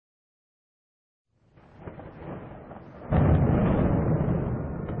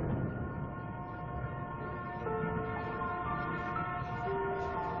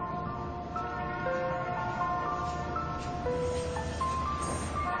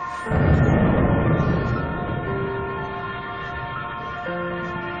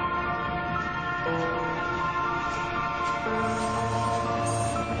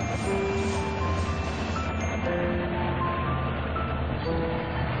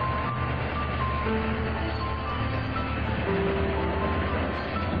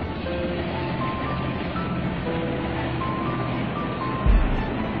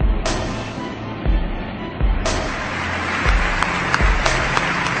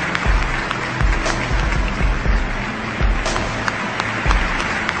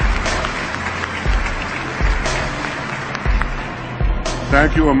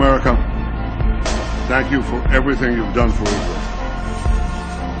Thank you, America. Thank you for everything you've done for Israel.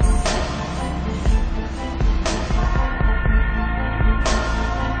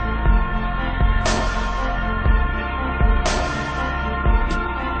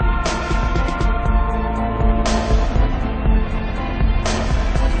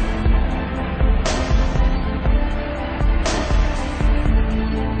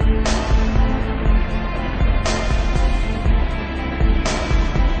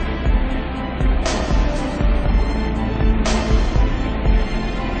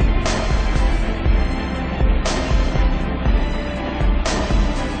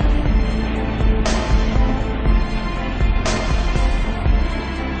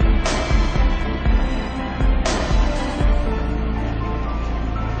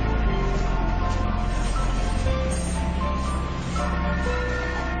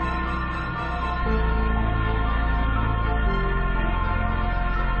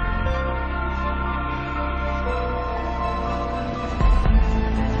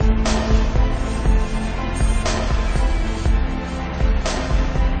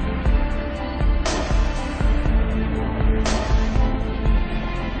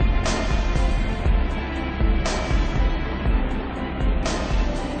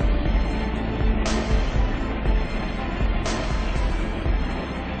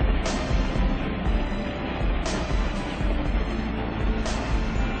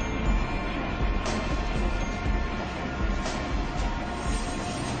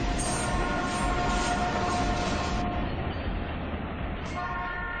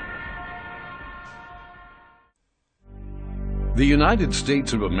 The United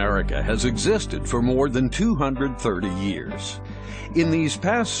States of America has existed for more than 230 years. In these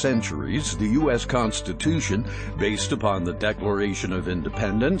past centuries, the U.S. Constitution, based upon the Declaration of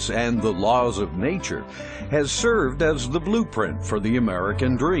Independence and the laws of nature, has served as the blueprint for the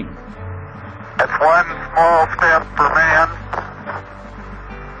American dream. It's one small step for man,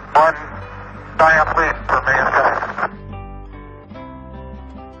 one giant leap for mankind.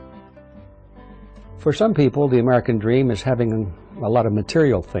 For some people, the American dream is having a lot of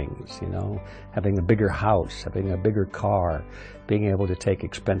material things, you know, having a bigger house, having a bigger car, being able to take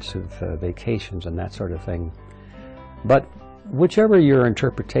expensive vacations and that sort of thing. But whichever your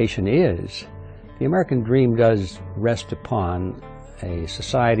interpretation is, the American dream does rest upon a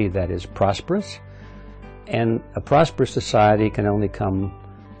society that is prosperous, and a prosperous society can only come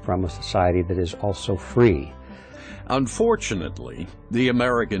from a society that is also free. Unfortunately, the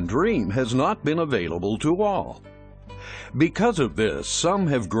American dream has not been available to all. Because of this, some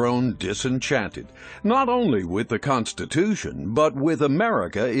have grown disenchanted, not only with the Constitution, but with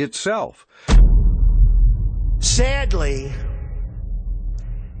America itself. Sadly,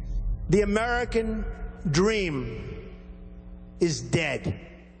 the American dream is dead.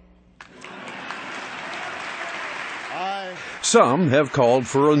 Some have called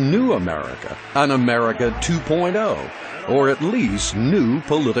for a new America, an America 2.0, or at least new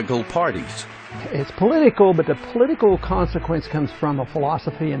political parties. It's political, but the political consequence comes from a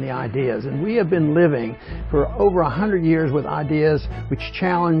philosophy and the ideas. And we have been living for over 100 years with ideas which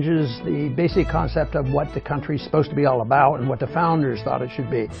challenges the basic concept of what the country is supposed to be all about and what the founders thought it should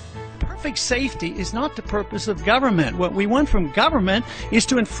be. Perfect safety is not the purpose of government. What we want from government is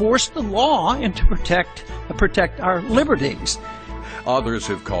to enforce the law and to protect our liberties. Others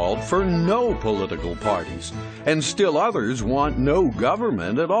have called for no political parties, and still others want no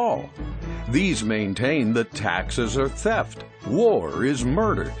government at all. These maintain that taxes are theft, war is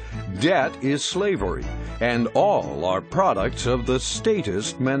murder, debt is slavery, and all are products of the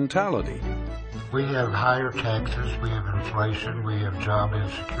statist mentality. We have higher taxes, we have inflation, we have job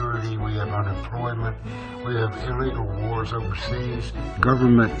insecurity, we have unemployment, we have illegal wars overseas.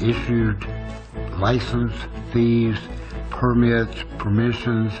 Government-issued license fees, permits,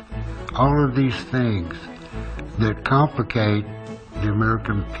 permissions, all of these things that complicate the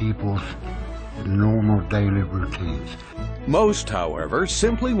American people's normal daily routines. Most, however,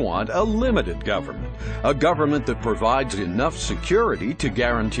 simply want a limited government, a government that provides enough security to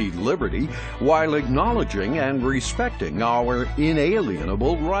guarantee liberty while acknowledging and respecting our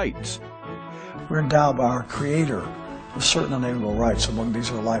inalienable rights. We're endowed by our Creator with certain unalienable rights. Among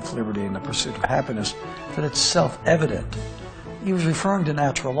these are life, liberty, and the pursuit of happiness, that it's self-evident. He was referring to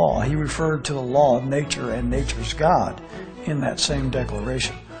natural law. He referred to the law of nature and nature's God in that same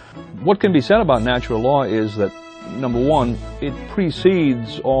declaration. What can be said about natural law is that, number one, it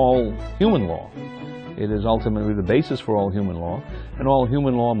precedes all human law. It is ultimately the basis for all human law, and all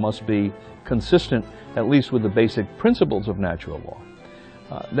human law must be consistent, at least with the basic principles of natural law.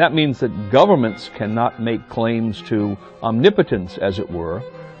 That means that governments cannot make claims to omnipotence, as it were,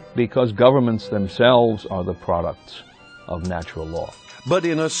 because governments themselves are the products of natural law. But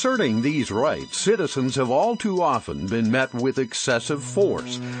in asserting these rights, citizens have all too often been met with excessive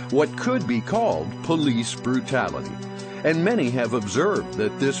force, what could be called police brutality. And many have observed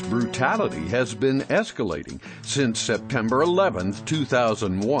that this brutality has been escalating since September 11,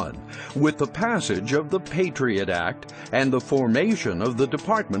 2001, with the passage of the Patriot Act and the formation of the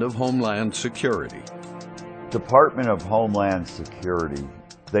Department of Homeland Security. Department of Homeland Security,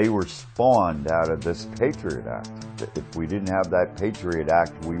 they were spawned out of this Patriot Act. If we didn't have that Patriot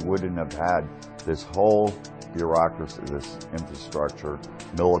Act, we wouldn't have had this whole bureaucracy, this infrastructure,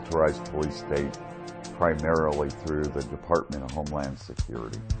 militarized police state, primarily through the Department of Homeland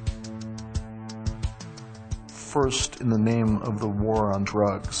Security. First in the name of the war on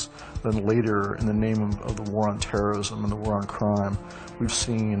drugs, then later in the name of the war on terrorism and the war on crime, we've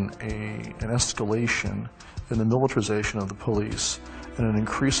seen an escalation in the militarization of the police and an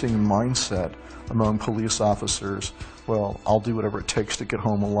increasing mindset among police officers, well, I'll do whatever it takes to get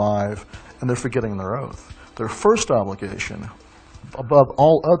home alive, and they're forgetting their oath. Their first obligation, above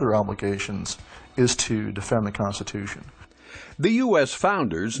all other obligations, is to defend the Constitution. The U.S.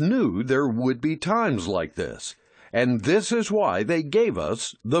 founders knew there would be times like this, and this is why they gave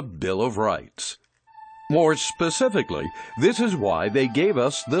us the Bill of Rights. More specifically, this is why they gave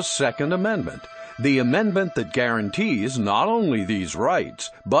us the Second Amendment, the amendment that guarantees not only these rights,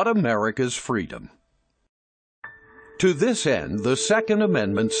 but America's freedom. To this end, the Second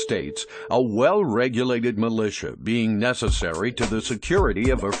Amendment states a well-regulated militia being necessary to the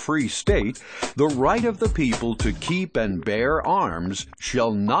security of a free state, the right of the people to keep and bear arms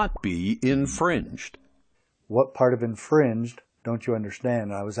shall not be infringed. What part of infringed don't you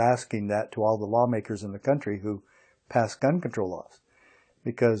understand? And I was asking that to all the lawmakers in the country who pass gun control laws,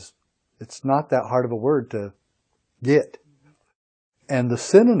 because it's not that hard of a word to get. And the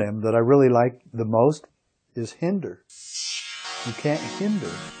synonym that I really like the most is hinder. You can't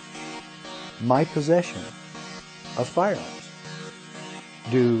hinder my possession of firearms.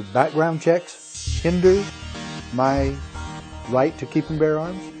 Do background checks hinder my right to keep and bear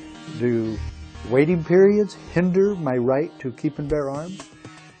arms? Do waiting periods hinder my right to keep and bear arms?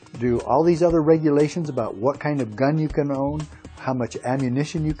 Do all these other regulations about what kind of gun you can own, how much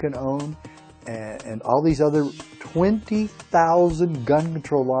ammunition you can own, and all these other 20,000 gun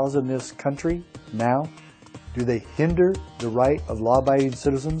control laws in this country now, do they hinder the right of law-abiding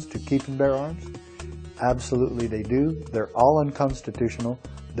citizens to keep and bear arms? Absolutely they do. They're all unconstitutional.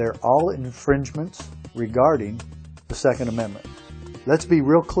 They're all infringements regarding the Second Amendment. Let's be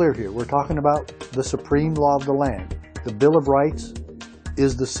real clear here. We're talking about the supreme law of the land. The Bill of Rights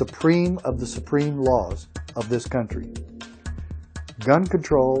is the supreme of the supreme laws of this country. Gun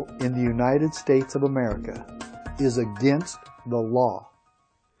control in the United States of America is against the law.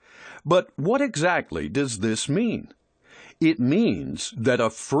 But what exactly does this mean? It means that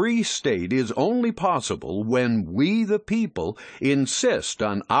a free state is only possible when we, the people, insist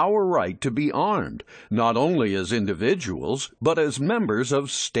on our right to be armed, not only as individuals, but as members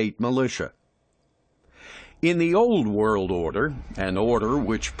of state militia. In the Old World Order, an order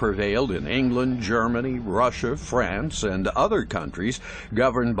which prevailed in England, Germany, Russia, France, and other countries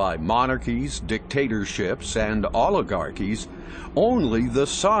governed by monarchies, dictatorships, and oligarchies, only the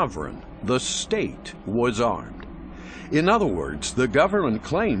sovereign, the state, was armed. In other words, the government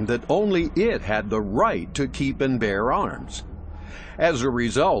claimed that only it had the right to keep and bear arms. As a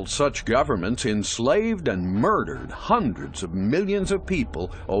result, such governments enslaved and murdered hundreds of millions of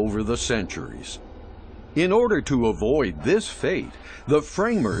people over the centuries. In order to avoid this fate, the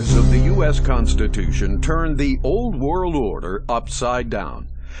framers of the U.S. Constitution turned the Old World Order upside down.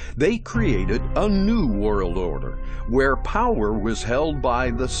 They created a new world order, where power was held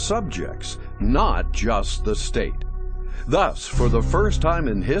by the subjects, not just the state. Thus, for the first time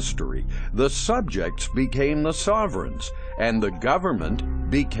in history, the subjects became the sovereigns, and the government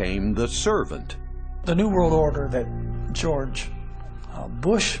became the servant. The New World Order that George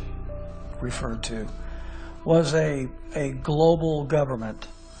Bush referred to was a global government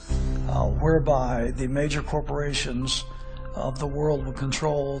whereby the major corporations of the world would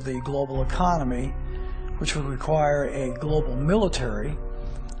control the global economy, which would require a global military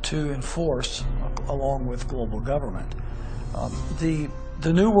to enforce along with global government. The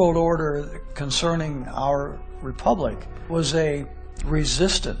New World Order concerning our republic was a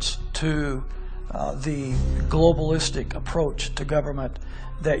resistance to the globalistic approach to government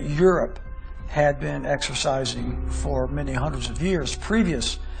that Europe had been exercising for many hundreds of years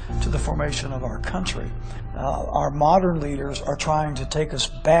previous to the formation of our country. Our modern leaders are trying to take us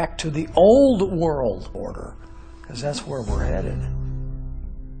back to the old world order, because that's where we're headed.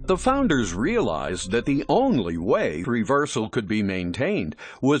 The founders realized that the only way reversal could be maintained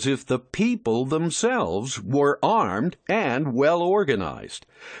was if the people themselves were armed and well organized,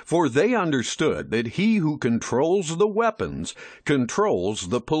 for they understood that he who controls the weapons controls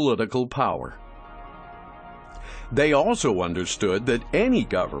the political power. They also understood that any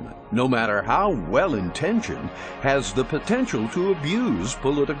government, no matter how well-intentioned, has the potential to abuse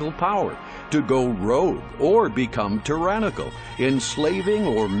political power, to go rogue or become tyrannical, enslaving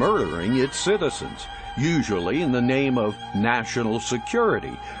or murdering its citizens, usually in the name of national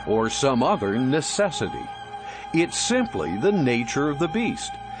security or some other necessity. It's simply the nature of the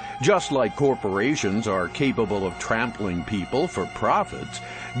beast. Just like corporations are capable of trampling people for profits,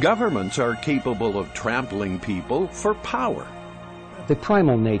 governments are capable of trampling people for power. The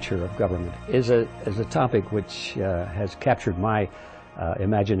primal nature of government is a topic which has captured my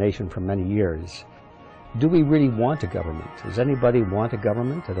imagination for many years. Do we really want a government? Does anybody want a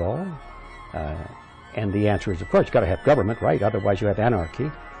government at all? And the answer is, of course, you've got to have government, right? Otherwise you have anarchy.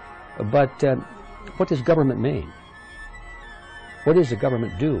 But what does government mean? What does the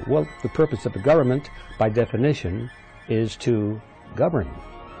government do? Well, the purpose of the government, by definition, is to govern.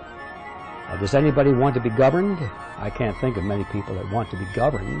 Does anybody want to be governed? I can't think of many people that want to be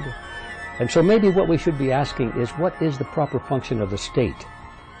governed. And so maybe what we should be asking is, what is the proper function of the state?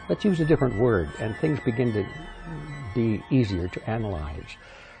 Let's use a different word, and things begin to be easier to analyze.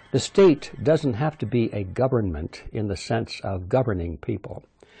 The state doesn't have to be a government in the sense of governing people.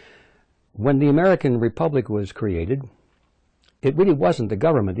 When the American Republic was created, it really wasn't the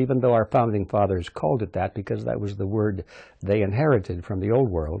government, even though our founding fathers called it that because that was the word they inherited from the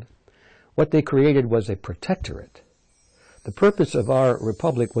old world. What they created was a protectorate. The purpose of our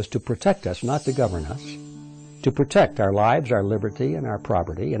republic was to protect us, not to govern us, to protect our lives, our liberty, and our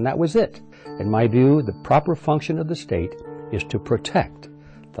property, and that was it. In my view, the proper function of the state is to protect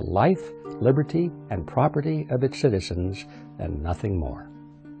the life, liberty, and property of its citizens, and nothing more.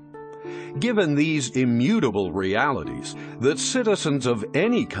 Given these immutable realities, the citizens of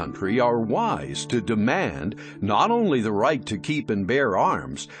any country are wise to demand not only the right to keep and bear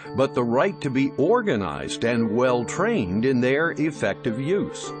arms, but the right to be organized and well-trained in their effective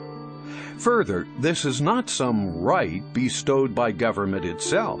use. Further, this is not some right bestowed by government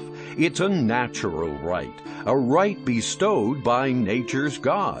itself. It's a natural right, a right bestowed by nature's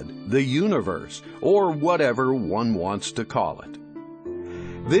God, the universe, or whatever one wants to call it.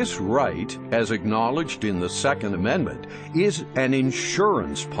 This right, as acknowledged in the Second Amendment, is an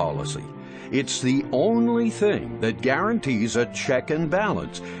insurance policy. It's the only thing that guarantees a check and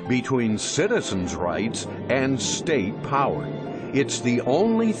balance between citizens' rights and state power. It's the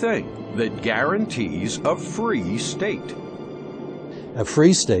only thing that guarantees a free state. A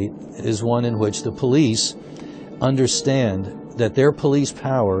free state is one in which the police understand that their police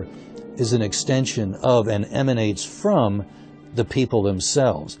power is an extension of and emanates from the people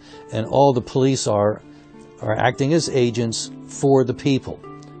themselves, and all the police are acting as agents for the people.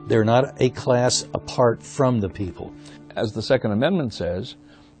 They're not a class apart from the people. As the Second Amendment says,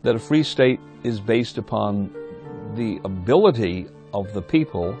 that a free state is based upon the ability of the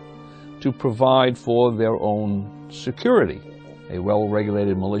people to provide for their own security. A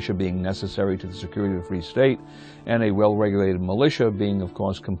well-regulated militia being necessary to the security of the free state, and a well-regulated militia being, of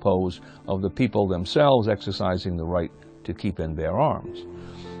course, composed of the people themselves exercising the right to keep and bear arms.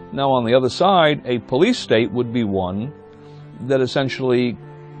 Now, on the other side, a police state would be one that essentially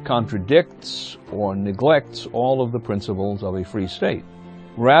contradicts or neglects all of the principles of a free state.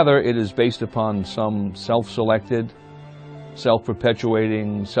 Rather, it is based upon some self-selected,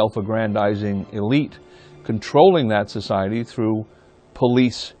 self-perpetuating, self-aggrandizing elite controlling that society through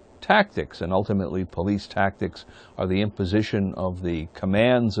police tactics, and ultimately police tactics are the imposition of the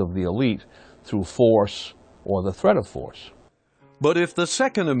commands of the elite through force or the threat of force. But if the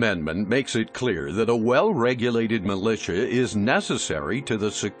Second Amendment makes it clear that a well-regulated militia is necessary to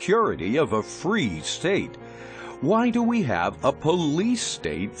the security of a free state, why do we have a police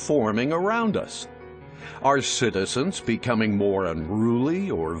state forming around us? Are citizens becoming more unruly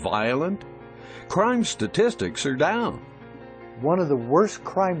or violent? Crime statistics are down. One of the worst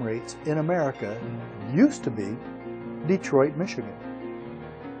crime rates in America used to be Detroit, Michigan.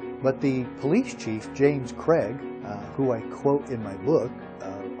 But the police chief, James Craig, who I quote in my book,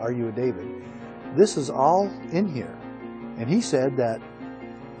 Are You a David? This is all in here. And he said that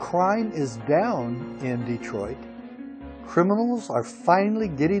crime is down in Detroit. Criminals are finally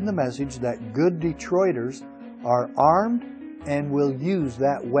getting the message that good Detroiters are armed and will use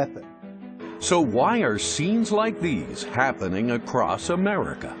that weapon. So why are scenes like these happening across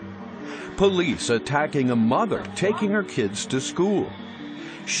America? Police attacking a mother taking her kids to school,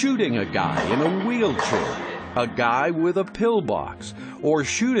 shooting a guy in a wheelchair, a guy with a pillbox, or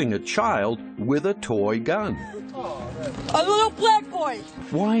shooting a child with a toy gun. A little black boy!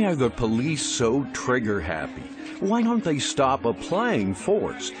 Why are the police so trigger-happy? Why don't they stop applying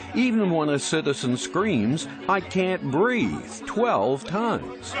force, even when a citizen screams, "I can't breathe," 12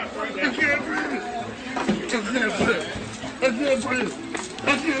 times? I can't breathe! I can't breathe! I can't breathe!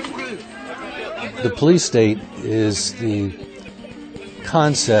 I can't breathe! The police state is the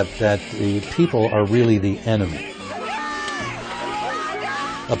concept that the people are really the enemy.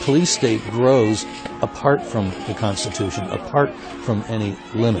 A police state grows apart from the Constitution, apart from any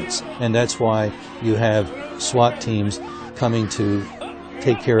limits. And that's why you have SWAT teams coming to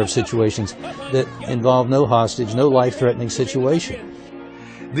take care of situations that involve no hostage, no life-threatening situation.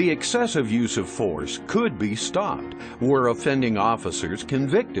 The excessive use of force could be stopped were offending officers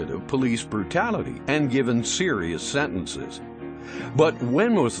convicted of police brutality and given serious sentences. But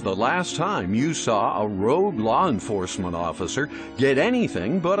when was the last time you saw a rogue law enforcement officer get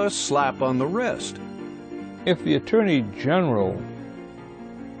anything but a slap on the wrist? If the Attorney General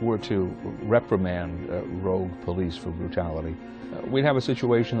were to reprimand rogue police for brutality, we'd have a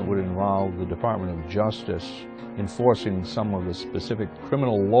situation that would involve the Department of Justice enforcing some of the specific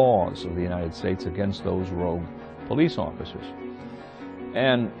criminal laws of the United States against those rogue police officers.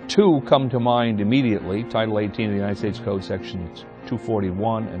 And two come to mind immediately, Title 18 of the United States Code, Sections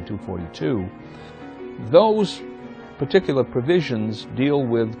 241 and 242. Those particular provisions deal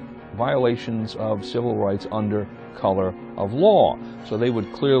with violations of civil rights under color of law. So they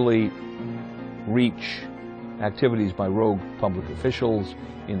would clearly reach activities by rogue public officials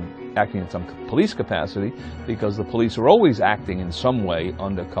in acting in some police capacity, because the police are always acting in some way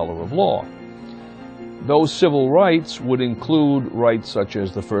under color of law. Those civil rights would include rights such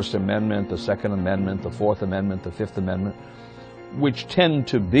as the First Amendment, the Second Amendment, the Fourth Amendment, the Fifth Amendment, which tend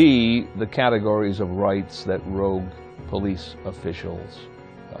to be the categories of rights that rogue police officials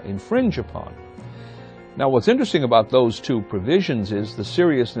infringe upon. Now, what's interesting about those two provisions is the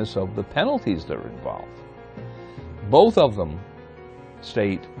seriousness of the penalties that are involved. Both of them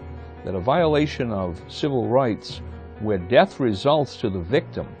state that a violation of civil rights where death results to the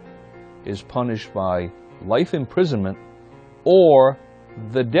victim is punished by life imprisonment or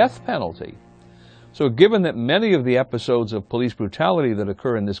the death penalty. So given that many of the episodes of police brutality that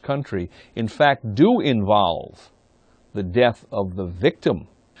occur in this country in fact do involve the death of the victim,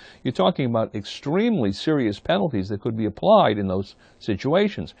 you're talking about extremely serious penalties that could be applied in those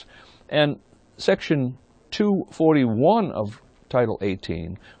situations. And Section 241 of Title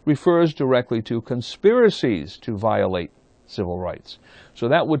 18 refers directly to conspiracies to violate civil rights. So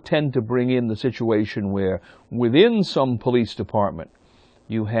that would tend to bring in the situation where within some police department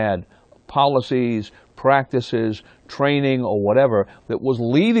you had policies, practices, training, or whatever that was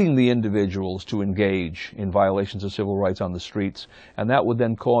leading the individuals to engage in violations of civil rights on the streets, and that would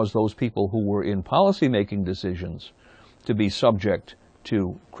then cause those people who were in policy-making decisions to be subject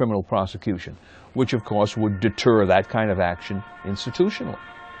to criminal prosecution, which of course would deter that kind of action institutionally.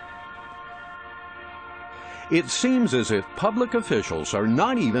 It seems as if public officials are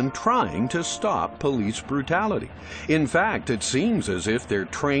not even trying to stop police brutality. In fact, it seems as if they're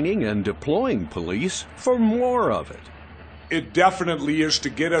training and deploying police for more of it. It definitely is to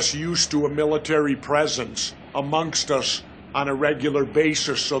get us used to a military presence amongst us on a regular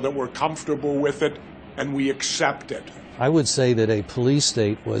basis so that we're comfortable with it and we accept it. I would say that a police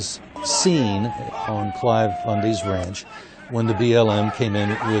state was seen on Clive Bundy's ranch when the BLM came in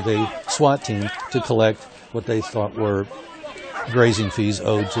with a SWAT team to collect what they thought were grazing fees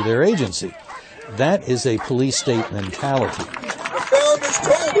owed to their agency. That is a police state mentality. The founders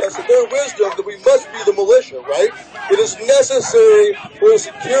told us in their wisdom that we must be the militia, right? It is necessary for the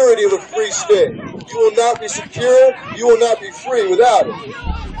security of a free state. You will not be secure, you will not be free without it.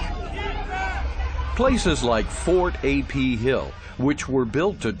 Places like Fort A.P. Hill, which were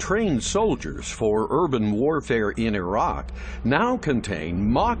built to train soldiers for urban warfare in Iraq, now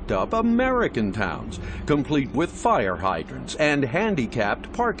contain mocked-up American towns, complete with fire hydrants and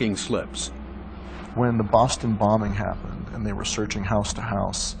handicapped parking slips. When the Boston bombing happened and they were searching house to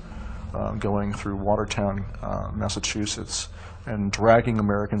house, going through Watertown, Massachusetts, and dragging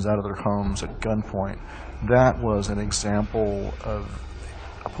Americans out of their homes at gunpoint, that was an example of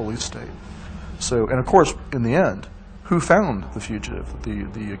a police state. So, and of course, in the end, Who found the fugitive,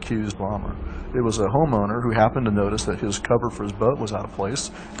 the accused bomber? It was a homeowner who happened to notice that his cover for his boat was out of place,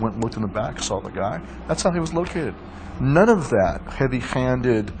 went and looked in the back, saw the guy. That's how he was located. None of that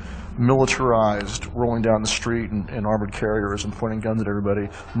heavy-handed, militarized, rolling down the street in armored carriers and pointing guns at everybody,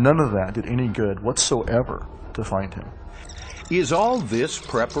 none of that did any good whatsoever to find him. Is all this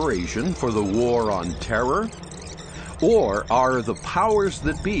preparation for the war on terror? Or are the powers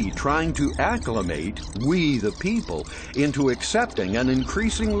that be trying to acclimate we the people into accepting an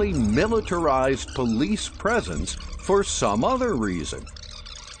increasingly militarized police presence for some other reason?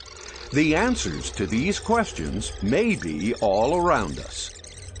 The answers to these questions may be all around us.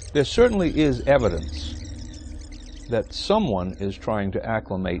 There certainly is evidence that someone is trying to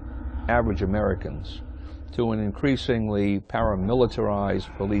acclimate average Americans to an increasingly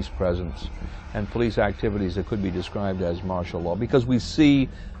paramilitarized police presence and police activities that could be described as martial law, because we see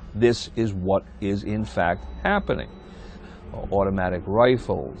this is what is in fact happening. Automatic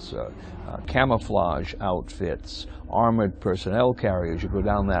rifles, camouflage outfits, armored personnel carriers, you go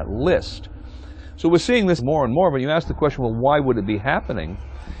down that list. So we're seeing this more and more, but you ask the question, well, why would it be happening?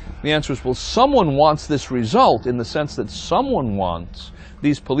 The answer is, well, someone wants this result, in the sense that someone wants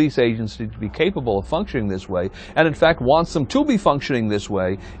these police agencies to be capable of functioning this way, and in fact wants them to be functioning this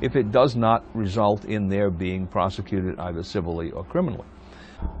way if it does not result in their being prosecuted either civilly or criminally.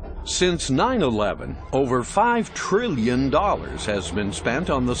 Since 9/11, over $5 trillion has been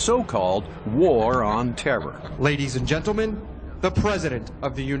spent on the so-called war on terror. Ladies and gentlemen, the President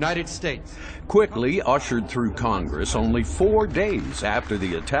of the United States. Quickly ushered through Congress only 4 days after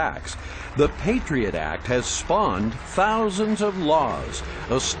the attacks, the Patriot Act has spawned thousands of laws,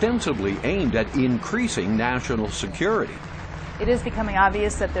 ostensibly aimed at increasing national security. It is becoming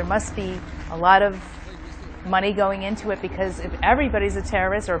obvious that there must be a lot of money going into it, because if everybody's a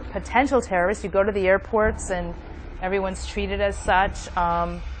terrorist or potential terrorist, you go to the airports and everyone's treated as such.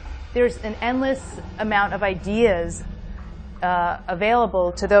 There's an endless amount of ideas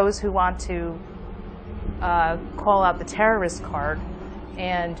available to those who want to call out the terrorist card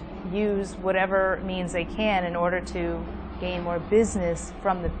and use whatever means they can in order to gain more business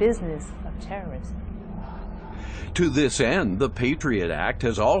from the business of terrorism. To this end, the Patriot Act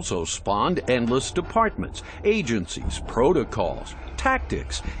has also spawned endless departments, agencies, protocols,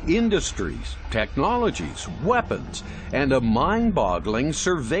 tactics, industries, technologies, weapons, and a mind-boggling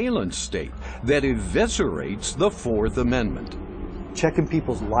surveillance state that eviscerates the Fourth Amendment. Checking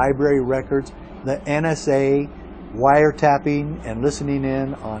people's library records, the NSA wiretapping and listening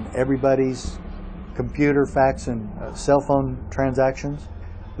in on everybody's computer, fax, and cell phone transactions.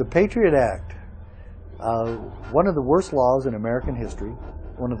 The Patriot Act, one of the worst laws in American history,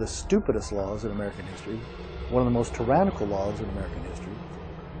 one of the stupidest laws in American history, one of the most tyrannical laws in American history,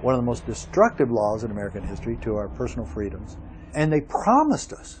 one of the most destructive laws in American history to our personal freedoms. And they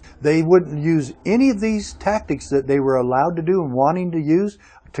promised us they wouldn't use any of these tactics that they were allowed to do and wanting to use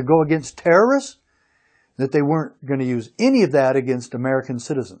to go against terrorists, that they weren't going to use any of that against American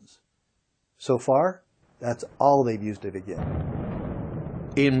citizens. So far, that's all they've used it again.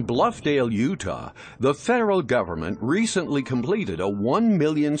 In Bluffdale, Utah, the federal government recently completed a 1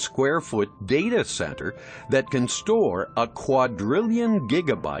 million square foot data center that can store a quadrillion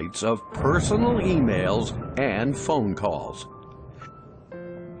gigabytes of personal emails and phone calls.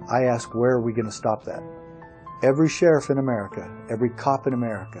 I ask, where are we going to stop that? Every sheriff in America, every cop in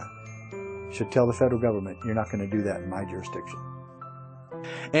America should tell the federal government, you're not going to do that in my jurisdiction.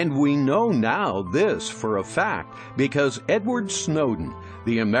 And we know now this for a fact because Edward Snowden,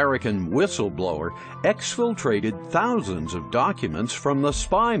 the American whistleblower, exfiltrated thousands of documents from the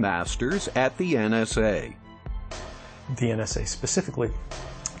spy masters at the NSA. The NSA specifically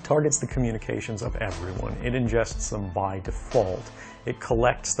targets the communications of everyone. It ingests them by default. It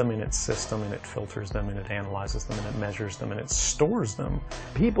collects them in its system, and it filters them, and it analyzes them, and it measures them, and it stores them.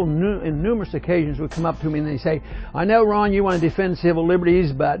 People in numerous occasions would come up to me and they say, I know, Ron, you want to defend civil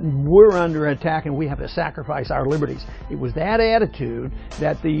liberties, but we're under attack and we have to sacrifice our liberties. It was that attitude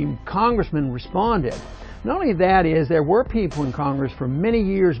that the congressman responded. Not only that is, there were people in Congress for many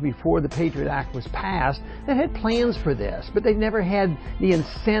years before the Patriot Act was passed that had plans for this, but they never had the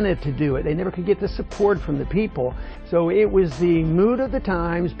incentive to do it. They never could get the support from the people. So it was the mood of the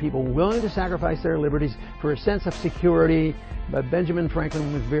times, people willing to sacrifice their liberties for a sense of security. But Benjamin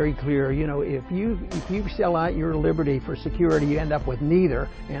Franklin was very clear, you know, if you sell out your liberty for security, you end up with neither.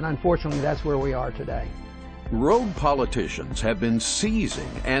 And unfortunately, that's where we are today. Rogue politicians have been seizing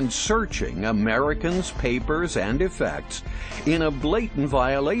and searching Americans' papers and effects in a blatant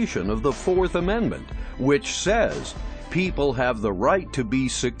violation of the Fourth Amendment, which says people have the right to be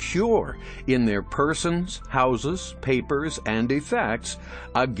secure in their persons, houses, papers, and effects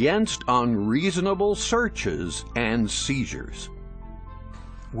against unreasonable searches and seizures.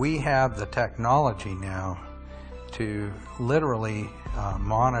 We have the technology now to literally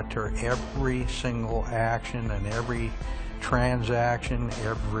monitor every single action and every transaction,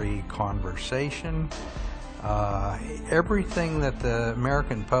 every conversation, everything that the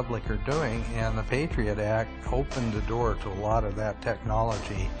American public are doing, and the Patriot Act opened the door to a lot of that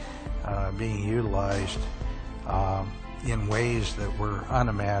technology being utilized in ways that were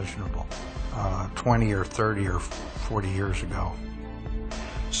unimaginable 20 or 30 or 40 years ago.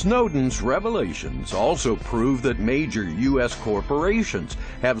 Snowden's revelations also prove that major U.S. corporations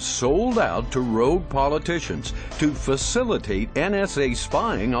have sold out to rogue politicians to facilitate NSA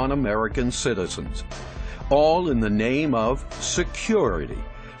spying on American citizens, all in the name of security,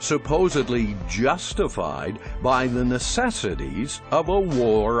 supposedly justified by the necessities of a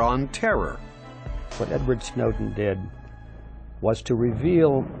war on terror. What Edward Snowden did was to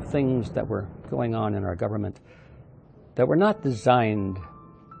reveal things that were going on in our government that were not designed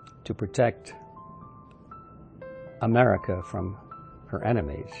to protect America from her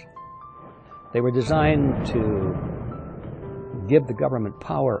enemies. They were designed to give the government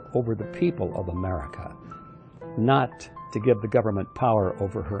power over the people of America, not to give the government power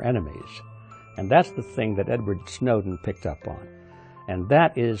over her enemies. And that's the thing that Edward Snowden picked up on. And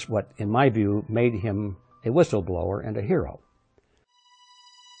that is what, in my view, made him a whistleblower and a hero.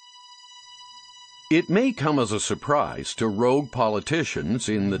 It may come as a surprise to rogue politicians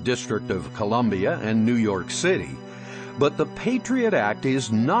in the District of Columbia and New York City, but the Patriot Act is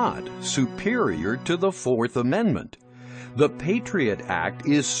not superior to the Fourth Amendment. The Patriot Act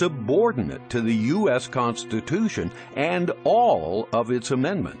is subordinate to the U.S. Constitution and all of its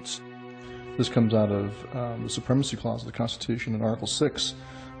amendments. This comes out of the Supremacy Clause of the Constitution in Article 6,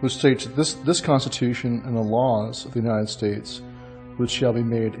 which states that this Constitution and the laws of the United States which shall be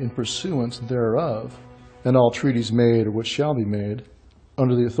made in pursuance thereof, and all treaties made or which shall be made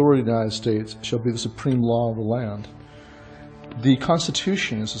under the authority of the United States shall be the supreme law of the land. The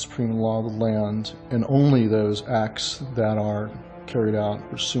Constitution is the supreme law of the land, and only those acts that are carried out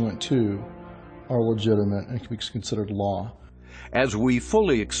pursuant to are legitimate and can be considered law. As we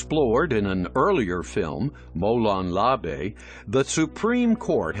fully explored in an earlier film, MOLON LABE, the Supreme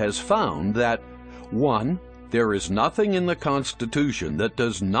Court has found that 1. There is nothing in the Constitution that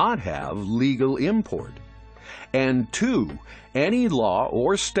does not have legal import. And 2, any law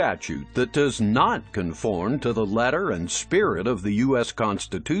or statute that does not conform to the letter and spirit of the U.S.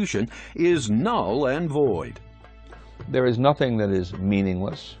 Constitution is null and void. There is nothing that is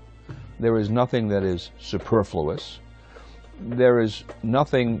meaningless. There is nothing that is superfluous. There is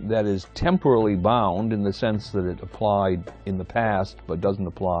nothing that is temporally bound in the sense that it applied in the past but doesn't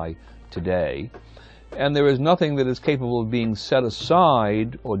apply today. And there is nothing that is capable of being set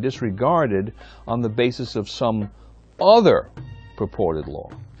aside or disregarded on the basis of some other purported law.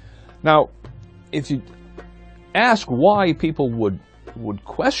 Now, if you ask why people would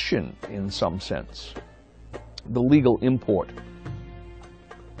question, in some sense, the legal import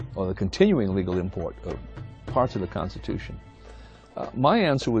or the continuing legal import of parts of the Constitution, my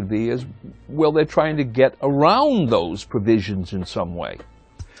answer would be well, they're trying to get around those provisions in some way.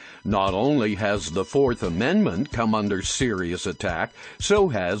 Not only has the Fourth Amendment come under serious attack, so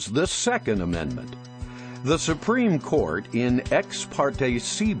has the Second Amendment. The Supreme Court, in Ex parte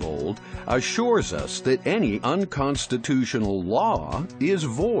Siebold, assures us that any unconstitutional law is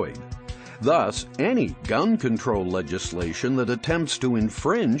void. Thus, any gun control legislation that attempts to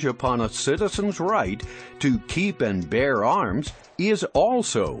infringe upon a citizen's right to keep and bear arms is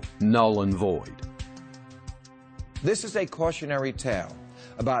also null and void. This is a cautionary tale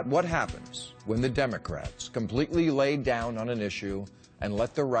about what happens when the Democrats completely lay down on an issue and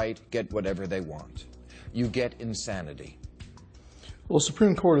let the right get whatever they want. You get insanity. Well, the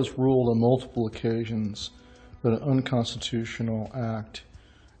Supreme Court has ruled on multiple occasions that an unconstitutional act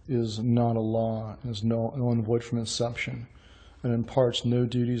is not a law, is null and void from inception, and imparts no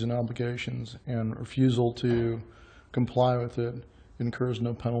duties and obligations, and refusal to comply with it incurs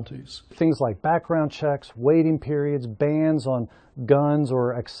no penalties. Things like background checks, waiting periods, bans on guns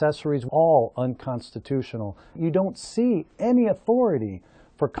or accessories, all unconstitutional. You don't see any authority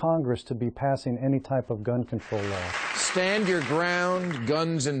for Congress to be passing any type of gun control law. Stand your ground,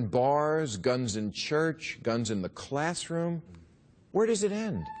 guns in bars, guns in church, guns in the classroom. Where does it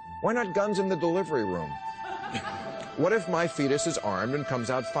end? Why not guns in the delivery room? What if my fetus is armed and comes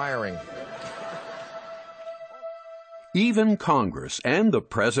out firing? Even Congress and the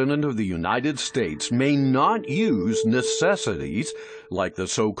President of the United States may not use necessities, like the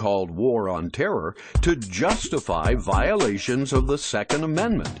so-called War on Terror, to justify violations of the Second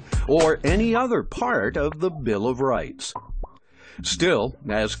Amendment or any other part of the Bill of Rights. Still,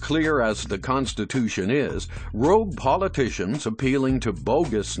 as clear as the Constitution is, rogue politicians appealing to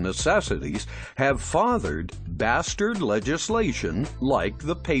bogus necessities have fathered bastard legislation like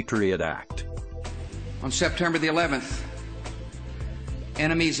the Patriot Act. On September the 11th,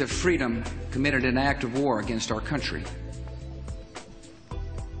 enemies of freedom committed an act of war against our country.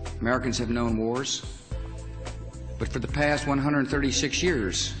 Americans have known wars, but for the past 136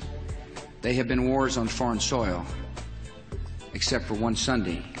 years, they have been wars on foreign soil, except for one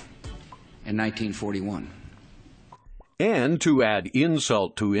Sunday in 1941. And to add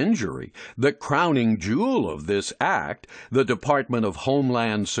insult to injury, the crowning jewel of this act, the Department of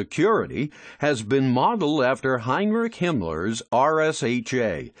Homeland Security, has been modeled after Heinrich Himmler's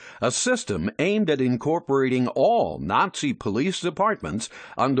RSHA, a system aimed at incorporating all Nazi police departments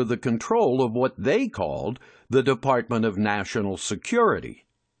under the control of what they called the Department of National Security.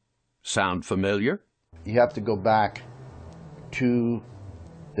 Sound familiar? You have to go back to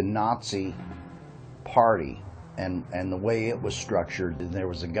the Nazi Party and the way it was structured. There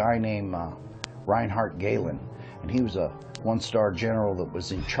was a guy named Reinhard Gehlen, and he was a one-star general that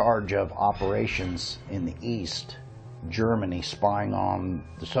was in charge of operations in the East, Germany, spying on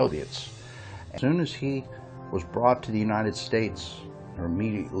the Soviets. As soon as he was brought to the United States, or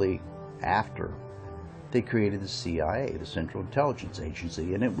immediately after, they created the CIA, the Central Intelligence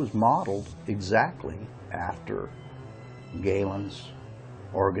Agency, and it was modeled exactly after Gehlen's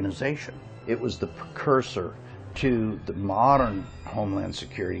organization. It was the precursor to the modern Homeland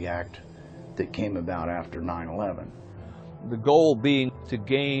Security Act that came about after 9/11. The goal being to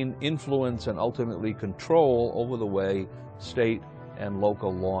gain influence and ultimately control over the way state and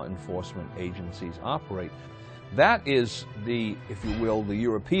local law enforcement agencies operate. That is the, if you will, the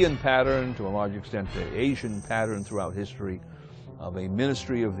European pattern, to a large extent the Asian pattern throughout history, of a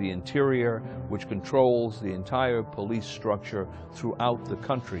Ministry of the Interior which controls the entire police structure throughout the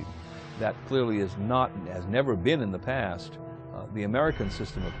country. That clearly is not, has never been in the past, the American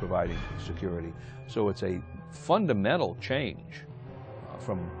system of providing security. So it's a fundamental change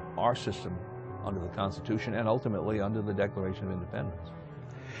from our system under the Constitution and ultimately under the Declaration of Independence.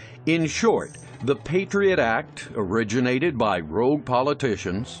 In short, the Patriot Act, originated by rogue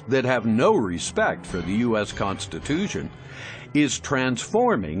politicians that have no respect for the U.S. Constitution, is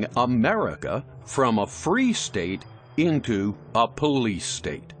transforming America from a free state into a police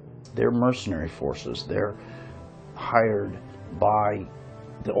state. They're mercenary forces. They're hired by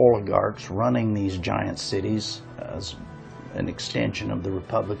the oligarchs running these giant cities as an extension of the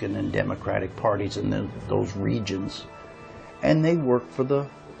Republican and Democratic parties in those regions. And they work for the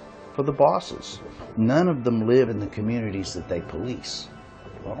bosses. None of them live in the communities that they police.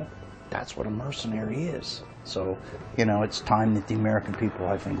 Well, that's what a mercenary is. So, you know, it's time that the American people,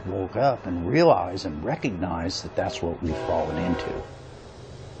 I think, woke up and realized and recognized that that's what we've fallen into.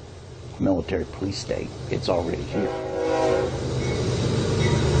 Military police state. It's already here.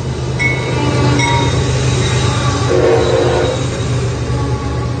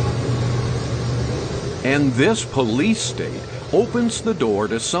 And this police state opens the door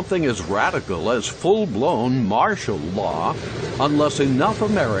to something as radical as full-blown martial law unless enough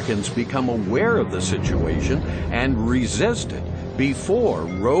Americans become aware of the situation and resist it before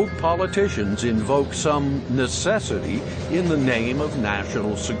rogue politicians invoke some necessity in the name of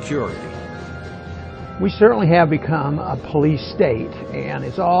national security. We certainly have become a police state, and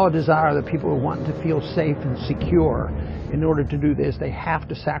it's all a desire that people want to feel safe and secure. In order to do this, they have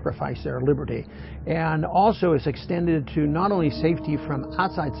to sacrifice their liberty. And also it's extended to not only safety from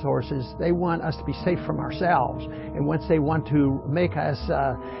outside sources, they want us to be safe from ourselves. And once they want to make us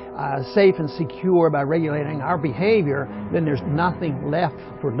safe and secure by regulating our behavior, then there's nothing left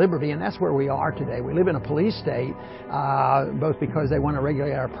for liberty, and that's where we are today. We live in a police state, both because they want to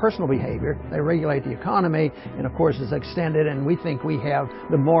regulate our personal behavior, they regulate the economy, and of course it's extended, and we think we have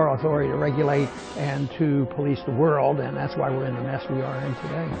the moral authority to regulate and to police the world, and that's why we're in the mess we are in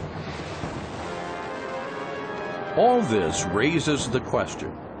today. All this raises the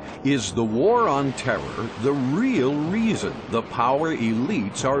question, is the war on terror the real reason the power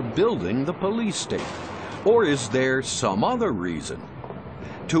elites are building the police state? Or is there some other reason?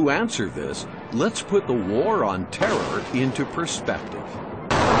 To answer this, let's put the war on terror into perspective.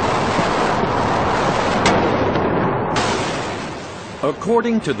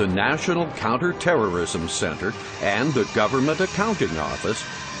 According to the National Counterterrorism Center and the Government Accounting Office,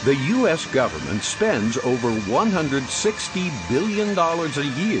 The U.S. government spends over $160 billion a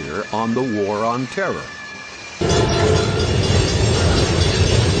year on the war on terror.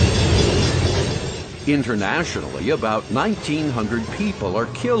 Internationally, about 1,900 people are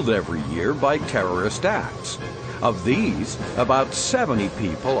killed every year by terrorist acts. Of these, about 70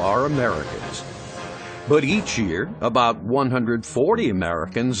 people are Americans. But each year, about 140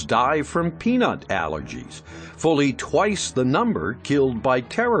 Americans die from peanut allergies, fully twice the number killed by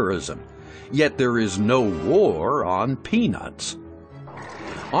terrorism. Yet there is no war on peanuts.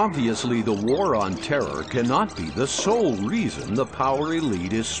 Obviously, the war on terror cannot be the sole reason the power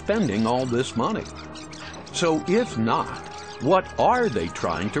elite is spending all this money. So if not, what are they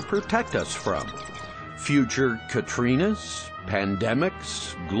trying to protect us from? Future Katrinas,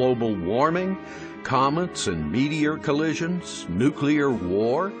 pandemics, global warming, comets and meteor collisions, nuclear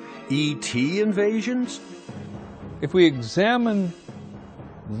war, ET invasions? If we examine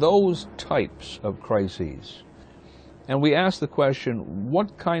those types of crises, and we ask the question,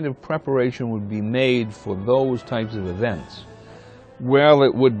 what kind of preparation would be made for those types of events? Well,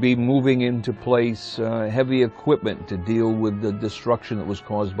 it would be moving into place heavy equipment to deal with the destruction that was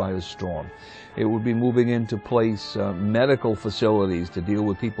caused by the storm. It would be moving into place medical facilities to deal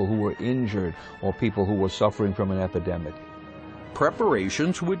with people who were injured or people who were suffering from an epidemic.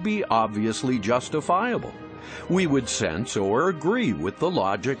 Preparations would be obviously justifiable. We would sense or agree with the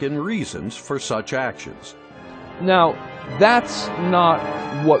logic and reasons for such actions. Now, that's not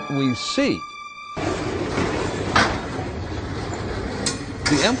what we see.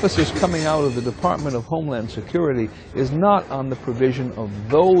 The emphasis coming out of the Department of Homeland Security is not on the provision of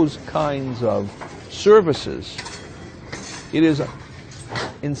those kinds of services. It is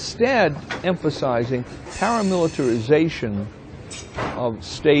instead emphasizing paramilitarization of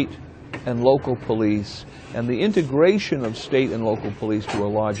state and local police and the integration of state and local police to a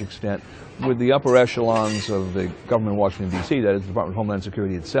large extent with the upper echelons of the government in Washington, D.C., that is the Department of Homeland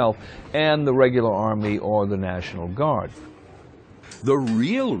Security itself, and the regular Army or the National Guard. The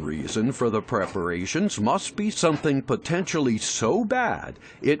real reason for the preparations must be something potentially so bad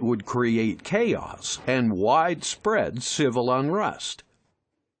it would create chaos and widespread civil unrest.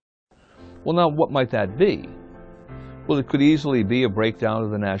 Well, now, what might that be? Well, it could easily be a breakdown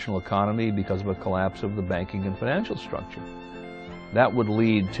of the national economy because of a collapse of the banking and financial structure. That would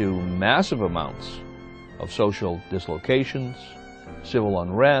lead to massive amounts of social dislocations, civil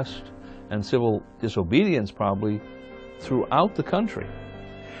unrest, and civil disobedience probably throughout the country.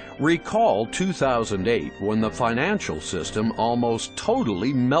 Recall 2008 when the financial system almost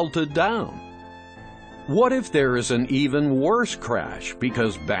totally melted down. What if there is an even worse crash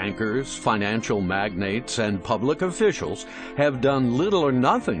because bankers, financial magnates, and public officials have done little or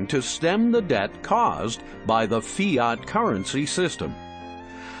nothing to stem the debt caused by the fiat currency system?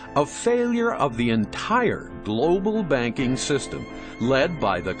 A failure of the entire global banking system, led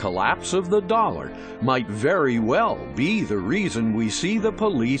by the collapse of the dollar, might very well be the reason we see the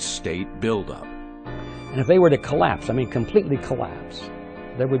police state buildup. And if they were to collapse, I mean completely collapse,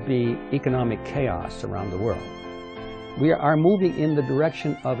 there would be economic chaos around the world. We are moving in the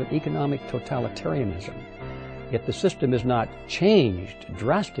direction of an economic totalitarianism. If the system is not changed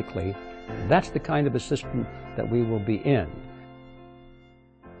drastically, that's the kind of a system that we will be in.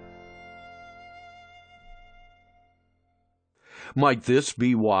 Might this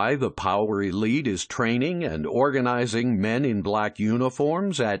be why the power elite is training and organizing men in black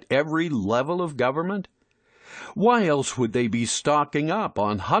uniforms at every level of government? Why else would they be stocking up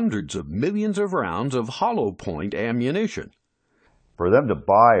on hundreds of millions of rounds of hollow point ammunition? For them to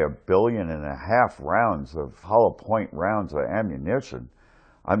buy 1.5 billion rounds of hollow point rounds of ammunition,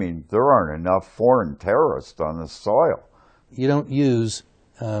 I mean, there aren't enough foreign terrorists on the soil. You don't use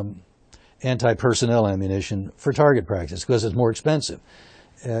anti-personnel ammunition for target practice because it's more expensive.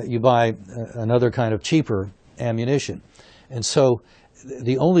 You buy another kind of cheaper ammunition. And so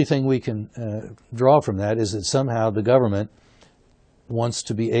the only thing we can draw from that is that somehow the government wants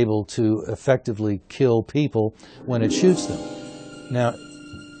to be able to effectively kill people when it shoots them. Now,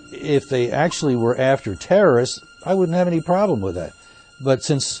 if they actually were after terrorists, I wouldn't have any problem with that. But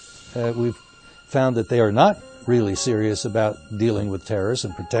since we've found that they are not really serious about dealing with terrorists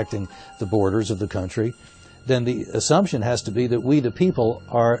and protecting the borders of the country, then the assumption has to be that we, the people,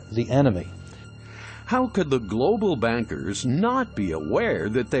 are the enemy. How could the global bankers not be aware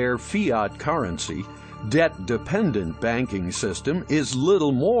that their fiat currency, debt-dependent banking system is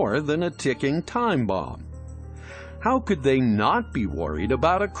little more than a ticking time bomb? How could they not be worried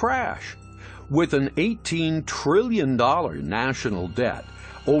about a crash? With an $18 trillion national debt,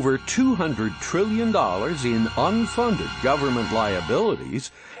 over $200 trillion in unfunded government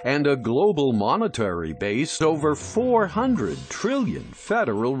liabilities, and a global monetary base over 400 trillion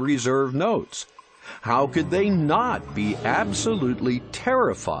Federal Reserve notes, how could they not be absolutely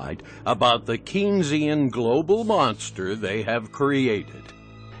terrified about the Keynesian global monster they have created?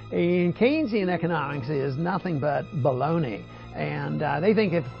 And Keynesian economics is nothing but baloney. And they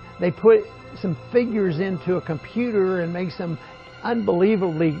think if they put some figures into a computer and make some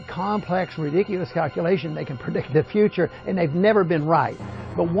unbelievably complex, ridiculous calculation, they can predict the future, and they've never been right.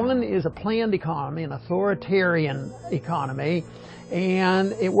 But one is a planned economy, an authoritarian economy,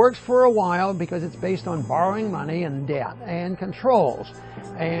 and it works for a while because it's based on borrowing money and debt and controls.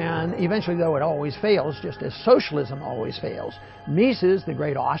 And eventually, though, it always fails, just as socialism always fails. Mises, the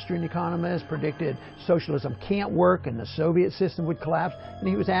great Austrian economist, predicted socialism can't work and the Soviet system would collapse, and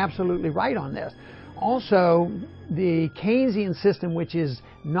he was absolutely right on this. Also, the Keynesian system, which is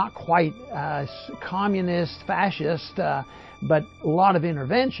not quite communist, fascist, but a lot of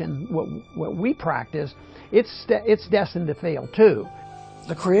intervention, what we practice, it's destined to fail too.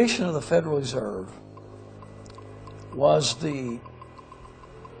 The creation of the Federal Reserve was the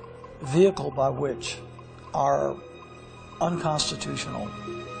vehicle by which our unconstitutional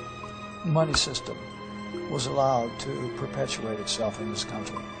money system was allowed to perpetuate itself in this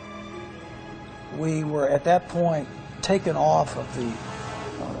country. We were at that point taken off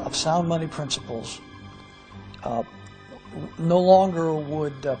of sound money principles. No longer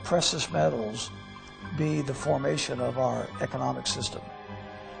would precious metals be the formation of our economic system.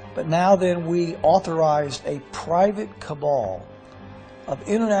 But now then we authorized a private cabal of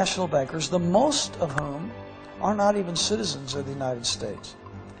international bankers, the most of whom are not even citizens of the United States.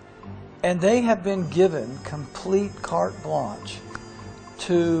 And they have been given complete carte blanche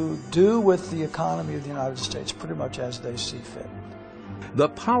to do with the economy of the United States pretty much as they see fit. The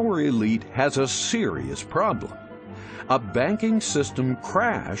power elite has a serious problem. A banking system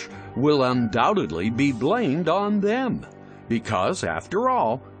crash will undoubtedly be blamed on them, because, after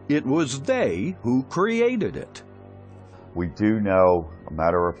all, it was they who created it. We do know, a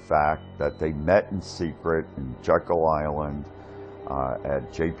matter of fact, that they met in secret in Jekyll Island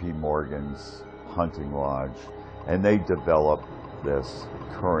at J.P. Morgan's hunting lodge, and they developed this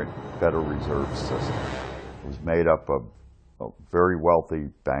current Federal Reserve system. It was made up of very wealthy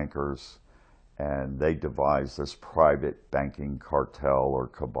bankers, and they devised this private banking cartel or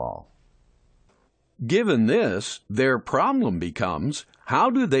cabal. Given this, their problem becomes, how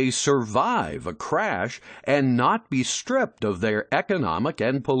do they survive a crash and not be stripped of their economic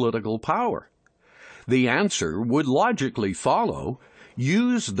and political power? The answer would logically follow,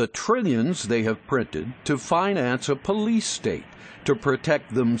 use the trillions they have printed to finance a police state to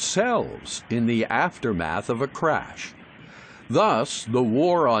protect themselves in the aftermath of a crash. Thus, the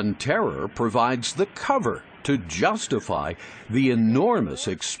war on terror provides the cover to justify the enormous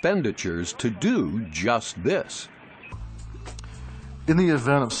expenditures to do just this. In the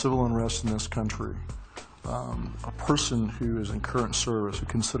event of civil unrest in this country, a person who is in current service, who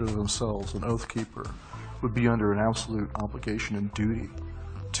considers themselves an oath keeper, would be under an absolute obligation and duty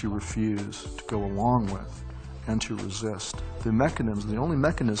to refuse, to go along with, and to resist. The mechanism, the only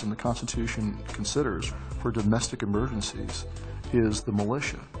mechanism the Constitution considers for domestic emergencies is the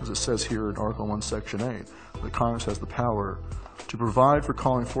militia. As it says here in Article 1, Section 8, that Congress has the power to provide for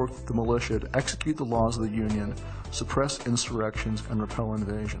calling forth the militia to execute the laws of the Union, suppress insurrections, and repel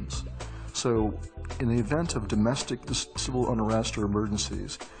invasions. So, in the event of domestic civil unrest or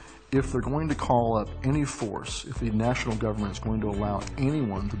emergencies, if they're going to call up any force, if the national government is going to allow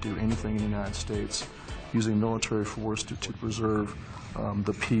anyone to do anything in the United States using military force to preserve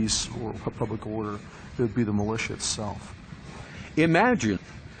the peace or public order, it would be the militia itself. Imagine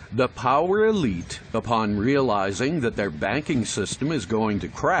the power elite, upon realizing that their banking system is going to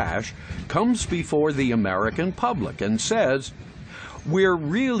crash, comes before the American public and says, "We're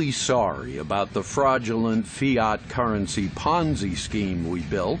really sorry about the fraudulent fiat currency Ponzi scheme we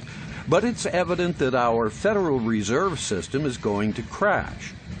built, but it's evident that our Federal Reserve System is going to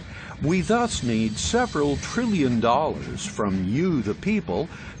crash. We thus need several $1 trillion from you, the people,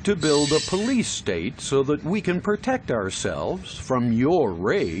 to build a police state so that we can protect ourselves from your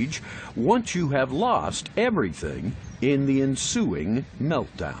rage once you have lost everything in the ensuing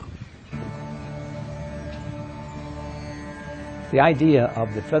meltdown." The idea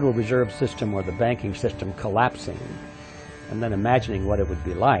of the Federal Reserve System or the banking system collapsing and then imagining what it would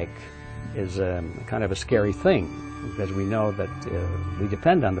be like is kind of a scary thing, because we know that we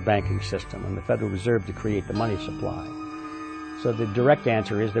depend on the banking system and the Federal Reserve to create the money supply. So the direct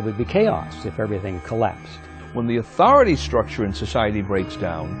answer is there would be chaos if everything collapsed. When the authority structure in society breaks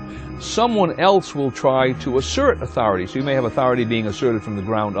down, someone else will try to assert authority. So you may have authority being asserted from the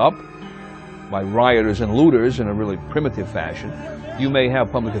ground up by rioters and looters in a really primitive fashion. You may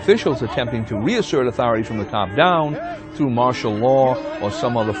have public officials attempting to reassert authority from the top down through martial law or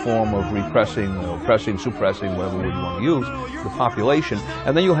some other form of repressing, oppressing, suppressing, whatever word you want to use, the population.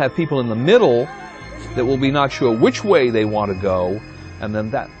 And then you'll have people in the middle that will be not sure which way they want to go, and then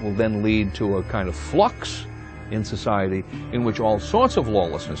that will then lead to a kind of flux in society in which all sorts of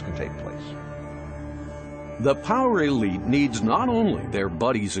lawlessness can take place. The power elite needs not only their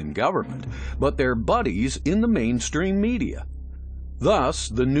buddies in government, but their buddies in the mainstream media. Thus,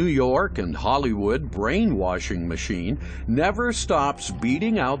 the New York and Hollywood brainwashing machine never stops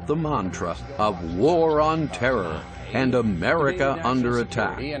beating out the mantra of war on terror and America under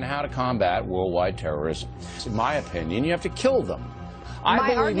attack. And how to combat worldwide terrorism. In my opinion, you have to kill them.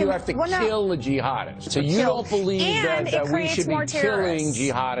 I believe you have to kill the jihadists. So you don't believe that we should be killing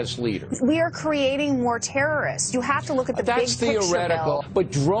jihadist leaders? We are creating more terrorists. You have to look at the big picture. That's theoretical.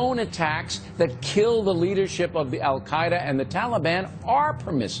 But drone attacks that kill the leadership of the Al-Qaeda and the Taliban are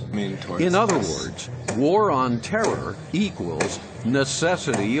permissible. In other words, war on terror equals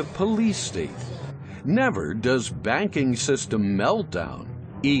necessity of police state. Never does banking system meltdown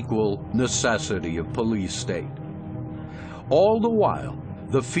equal necessity of police state. All the while,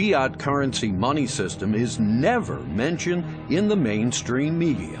 the fiat currency money system is never mentioned in the mainstream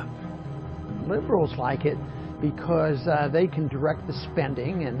media. Liberals like it because they can direct the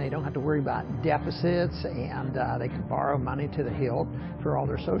spending and they don't have to worry about deficits, and they can borrow money to the hilt for all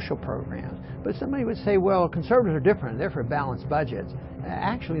their social programs. But somebody would say, well, conservatives are different. They're for balanced budgets.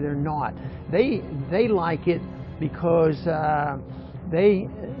 Actually, they're not. They like it because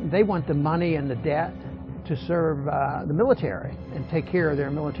they want the money and the debt to serve the military and take care of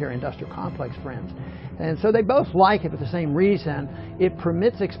their military-industrial complex friends. And so they both like it for the same reason. It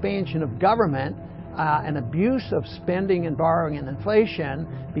permits expansion of government and abuse of spending and borrowing and inflation,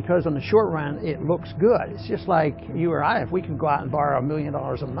 because on the short run it looks good. It's just like you or I, if we can go out and borrow $1 million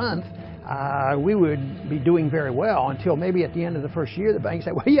a month, we would be doing very well until maybe at the end of the first year the bank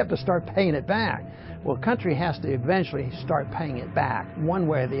say, well, you have to start paying it back. Well, a country has to eventually start paying it back one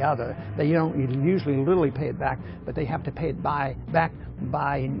way or the other. They don't usually literally pay it back, but they have to pay it back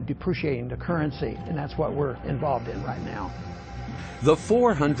by depreciating the currency, and that's what we're involved in right now. The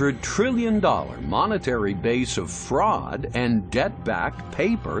 $400 trillion monetary base of fraud and debt-backed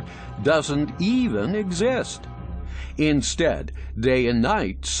paper doesn't even exist. Instead, day and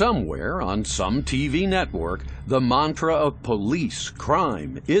night, somewhere on some TV network, the mantra of police,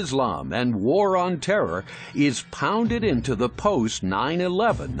 crime, Islam, and war on terror is pounded into the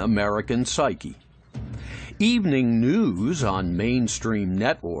post-9/11 American psyche. Evening news on mainstream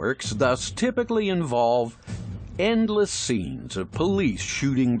networks thus typically involve endless scenes of police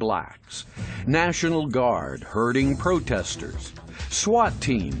shooting blacks, National Guard herding protesters, SWAT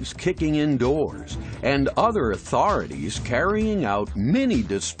teams kicking in doors, and other authorities carrying out mini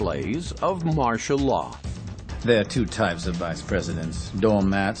displays of martial law. There are two types of vice presidents,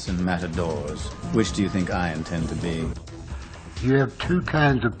 doormats and matadors. Which do you think I intend to be? You have two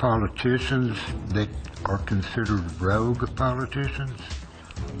kinds of politicians that are considered rogue politicians.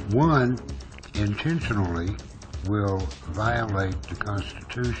 One intentionally will violate the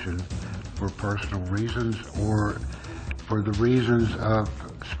Constitution for personal reasons or for the reasons of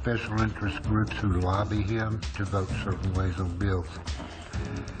special interest groups who lobby him to vote certain ways on bills.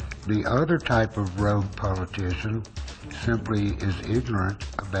 The other type of rogue politician simply is ignorant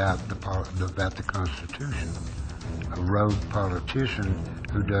about the Constitution. A rogue politician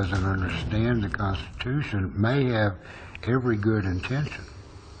who doesn't understand the Constitution may have every good intention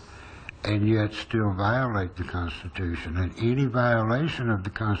and yet still violate the Constitution. And any violation of the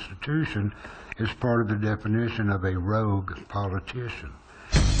Constitution is part of the definition of a rogue politician.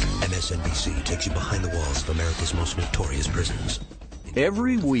 MSNBC takes you behind the walls of America's most notorious prisons.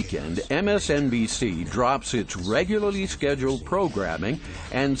 Every weekend, MSNBC drops its regularly scheduled programming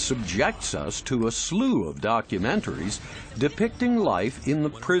and subjects us to a slew of documentaries depicting life in the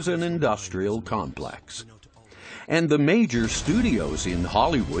prison industrial complex. And the major studios in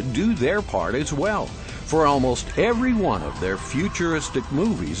Hollywood do their part as well, for almost every one of their futuristic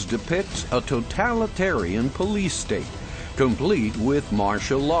movies depicts a totalitarian police state, complete with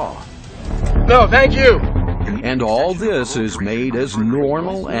martial law. No, thank you! And all this is made as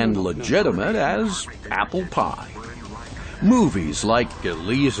normal and legitimate as apple pie. Movies like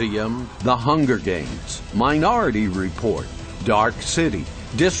Elysium, The Hunger Games, Minority Report, Dark City,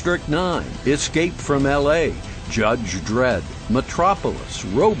 District 9, Escape from L.A., Judge Dredd, Metropolis,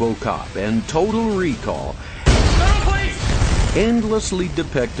 RoboCop, and Total Recall endlessly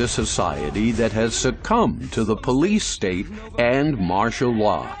depict a society that has succumbed to the police state and martial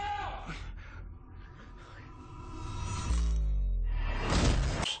law.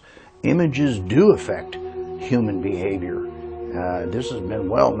 Images do affect human behavior. This has been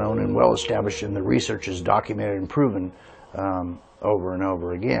well known and well established, and the research is documented and proven over and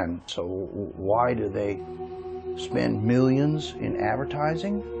over again. So why do they spend millions in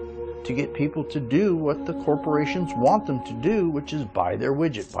advertising? To get people to do what the corporations want them to do, which is buy their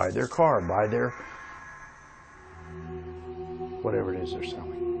widget, buy their car, buy their whatever it is they're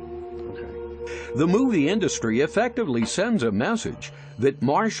selling. Okay. The movie industry effectively sends a message that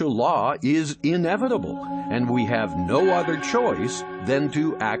martial law is inevitable, and we have no other choice than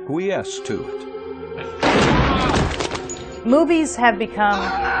to acquiesce to it. Movies have become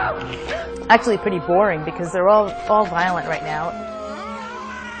actually pretty boring because they're all violent right now.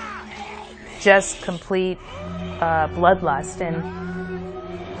 Just complete bloodlust and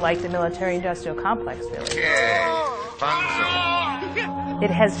like the military-industrial complex, really.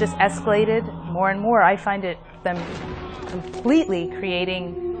 It has just escalated more and more. I find them completely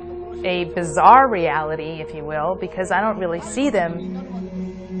creating a bizarre reality, if you will, because I don't really see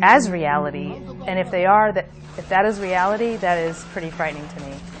them as reality. And if they are, if that is reality, that is pretty frightening to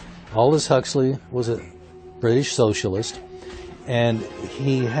me. Aldous Huxley was a British socialist, and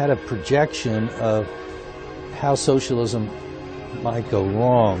he had a projection of how socialism might go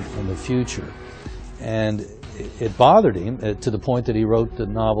wrong in the future. And it bothered him to the point that he wrote the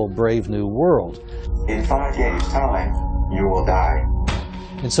novel Brave New World. In 5 days' time, you will die.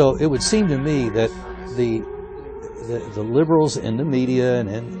 And so it would seem to me that the liberals in the media and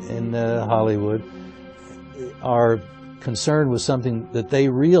in Hollywood are concerned with something that they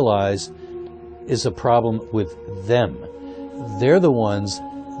realize is a problem with them. They're the ones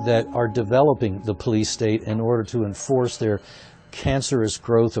that are developing the police state in order to enforce their cancerous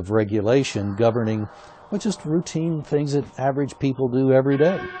growth of regulation governing just routine things that average people do every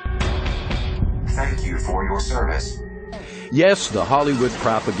day. Thank you for your service. Yes, the Hollywood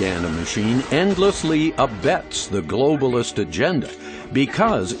propaganda machine endlessly abets the globalist agenda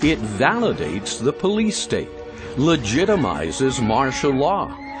because it validates the police state, legitimizes martial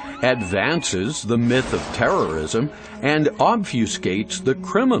law, advances the myth of terrorism, and obfuscates the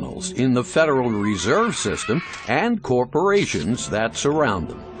criminals in the Federal Reserve System and corporations that surround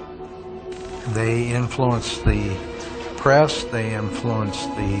them. They influence the press, they influence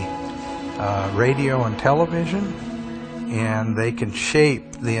the radio and television, and they can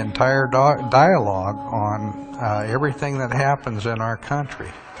shape the entire dialogue on everything that happens in our country.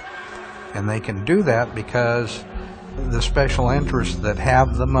 And they can do that because the special interests that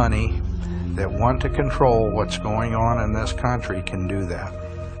have the money, that want to control what's going on in this country, can do that.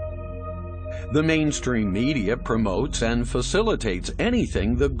 The mainstream media promotes and facilitates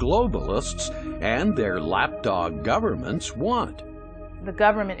anything the globalists and their lapdog governments want. The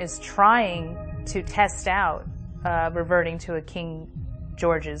government is trying to test out reverting to a King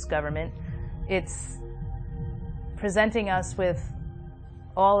George's government. It's presenting us with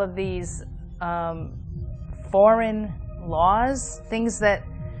all of these foreign laws, things that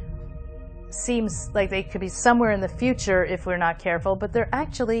seems like they could be somewhere in the future if we're not careful, but they're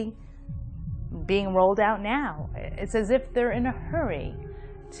actually being rolled out now. It's as if they're in a hurry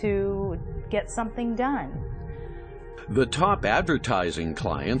to get something done. The top advertising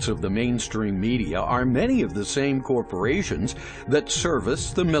clients of the mainstream media are many of the same corporations that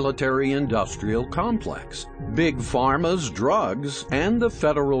service the military-industrial complex, Big Pharma's drugs, and the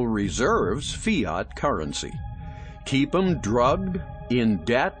Federal Reserve's fiat currency. Keep 'em drugged, in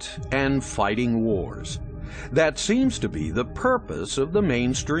debt, and fighting wars. That seems to be the purpose of the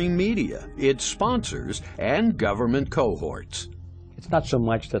mainstream media, its sponsors, and government cohorts. It's not so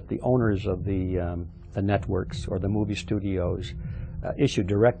much that the owners of the networks or the movie studios issue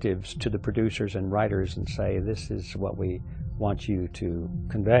directives to the producers and writers and say, this is what we want you to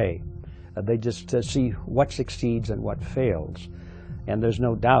convey. They just see what succeeds and what fails. And there's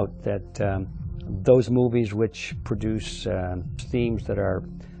no doubt that those movies which produce themes that are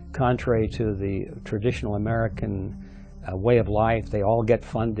contrary to the traditional American way of life, they all get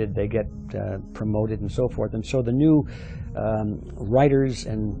funded, they get promoted and so forth. And so the new writers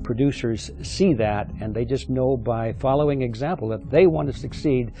and producers see that, and they just know by following example that they want to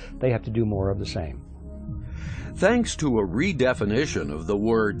succeed, they have to do more of the same. Thanks to a redefinition of the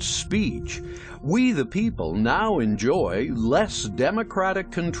word speech, we the people now enjoy less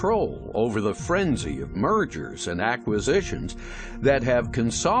democratic control over the frenzy of mergers and acquisitions that have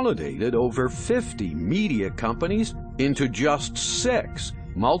consolidated over 50 media companies into just 6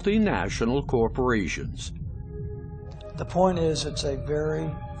 multinational corporations. The point is, it's a very,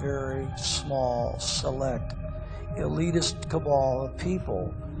 very small, select, elitist cabal of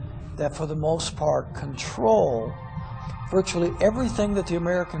people that for the most part control virtually everything that the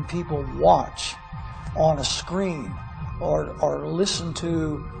American people watch on a screen or listen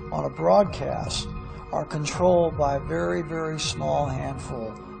to on a broadcast are controlled by a very, very small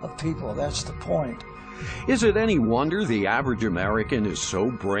handful of people. That's the point. Is it any wonder the average American is so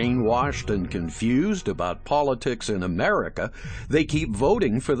brainwashed and confused about politics in America, they keep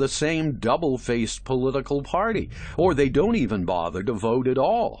voting for the same double-faced political party, or they don't even bother to vote at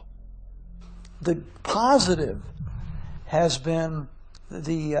all? The positive has been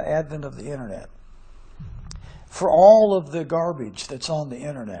the advent of the internet. For all of the garbage that's on the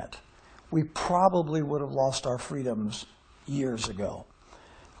internet, we probably would have lost our freedoms years ago.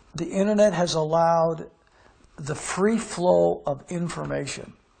 The internet has allowed the free flow of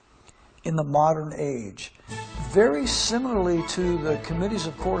information in the modern age, very similarly to the committees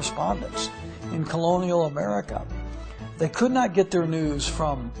of correspondence in colonial America. They could not get their news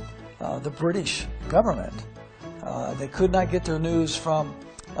from the British government. They could not get their news from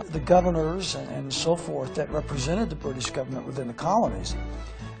the governors and so forth that represented the British government within the colonies.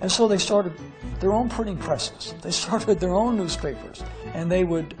 And so they started their own printing presses. They started their own newspapers, and they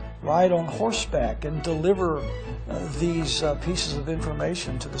would ride on horseback and deliver these pieces of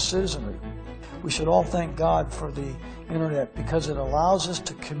information to the citizenry. We should all thank God for the internet because it allows us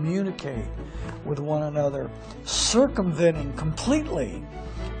to communicate with one another, circumventing completely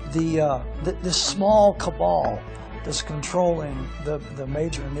this small cabal that's controlling the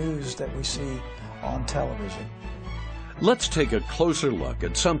major news that we see on television. Let's take a closer look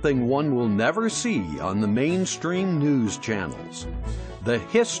at something one will never see on the mainstream news channels: the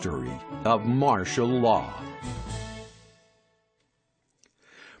history of martial law.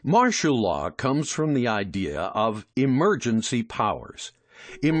 Martial law comes from the idea of emergency powers.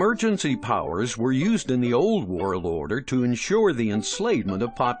 Emergency powers were used in the old world order to ensure the enslavement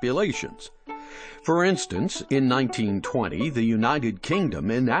of populations. For instance, in 1920, the United Kingdom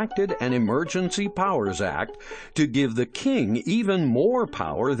enacted an Emergency Powers Act to give the king even more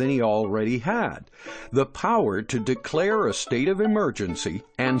power than he already had, the power to declare a state of emergency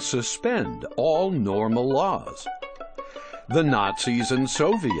and suspend all normal laws. The Nazis and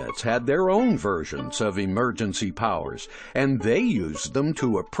Soviets had their own versions of emergency powers, and they used them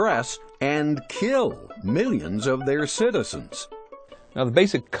to oppress and kill millions of their citizens. Now, the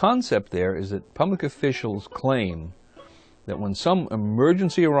basic concept there is that public officials claim that when some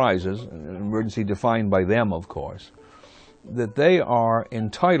emergency arises, an emergency defined by them, of course, that they are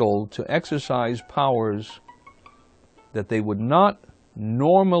entitled to exercise powers that they would not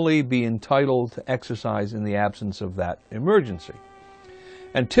normally be entitled to exercise in the absence of that emergency.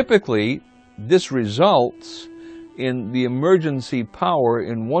 And typically, this results in the emergency power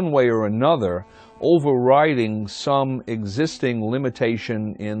in one way or another overriding some existing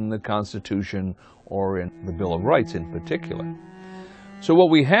limitation in the Constitution or in the Bill of Rights in particular. So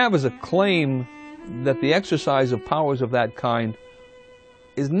what we have is a claim that the exercise of powers of that kind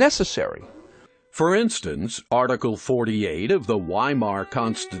is necessary. For instance, Article 48 of the Weimar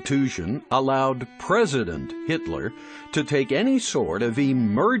Constitution allowed President Hitler to take any sort of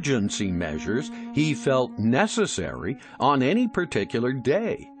emergency measures he felt necessary on any particular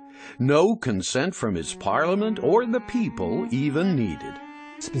day. No consent from his parliament or the people even needed.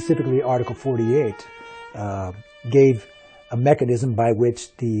 Specifically, Article 48 gave a mechanism by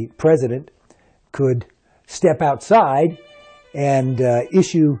which the president could step outside and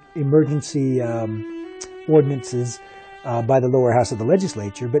issue emergency ordinances by the lower house of the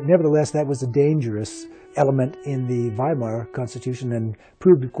legislature, but nevertheless that was a dangerous element in the Weimar Constitution and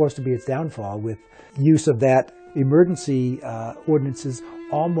proved, of course, to be its downfall with use of that emergency ordinances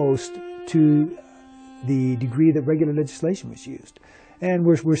almost to the degree that regular legislation was used. And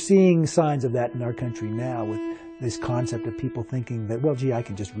we're seeing signs of that in our country now with this concept of people thinking that, well, gee, I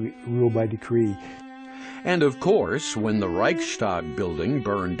can just rule by decree. And of course, when the Reichstag building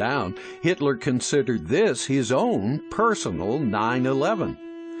burned down, Hitler considered this his own personal 9/11.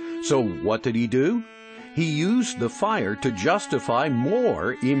 So what did he do? He used the fire to justify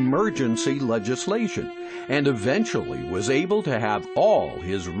more emergency legislation, and eventually was able to have all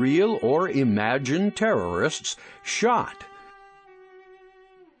his real or imagined terrorists shot.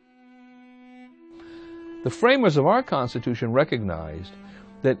 The framers of our Constitution recognized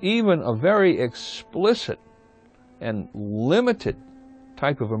that even a very explicit and limited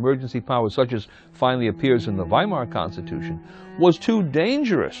type of emergency power, such as finally appears in the Weimar Constitution, was too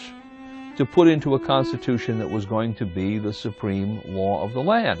dangerous to put into a constitution that was going to be the supreme law of the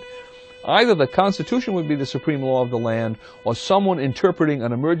land. Either the Constitution would be the supreme law of the land, or someone interpreting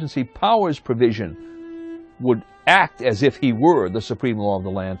an emergency powers provision would act as if he were the supreme law of the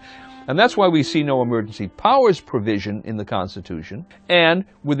land. And that's why we see no emergency powers provision in the Constitution. And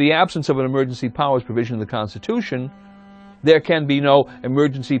with the absence of an emergency powers provision in the Constitution, there can be no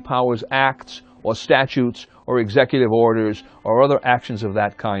emergency powers acts or statutes or executive orders or other actions of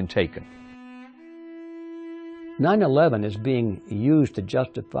that kind taken. 9/11 is being used to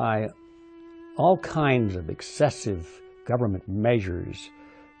justify all kinds of excessive government measures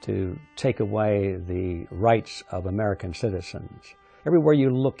to take away the rights of American citizens. Everywhere you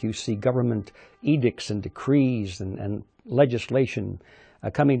look, you see government edicts and decrees and legislation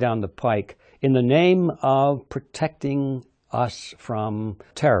coming down the pike in the name of protecting us from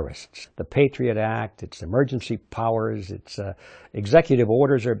terrorists. The Patriot Act, its emergency powers, its executive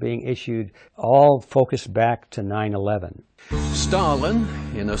orders are being issued, all focused back to 9/11. Stalin,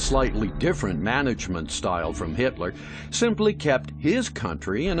 in a slightly different management style from Hitler, simply kept his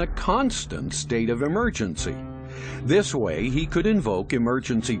country in a constant state of emergency. This way, he could invoke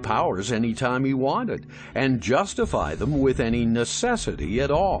emergency powers anytime he wanted and justify them with any necessity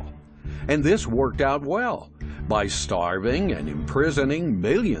at all. And this worked out well. By starving and imprisoning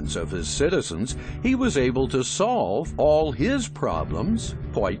millions of his citizens, he was able to solve all his problems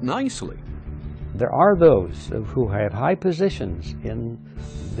quite nicely. There are those who have high positions in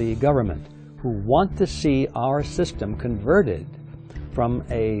the government who want to see our system converted from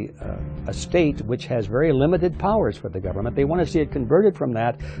a state which has very limited powers for the government. They want to see it converted from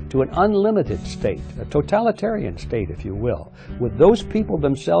that to an unlimited state, a totalitarian state, if you will, with those people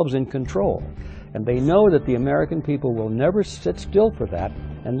themselves in control. And they know that the American people will never sit still for that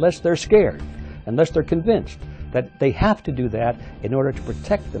unless they're scared, unless they're convinced that they have to do that in order to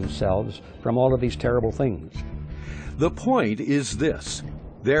protect themselves from all of these terrible things. The point is this: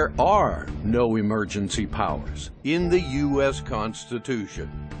 there are no emergency powers in the U.S. Constitution.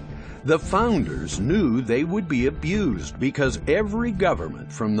 The founders knew they would be abused because every government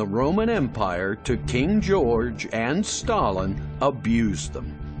from the Roman Empire to King George and Stalin abused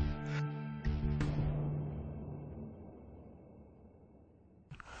them.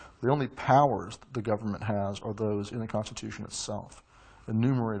 The only powers that the government has are those in the Constitution itself,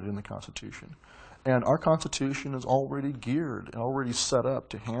 enumerated in the Constitution. And our Constitution is already geared and already set up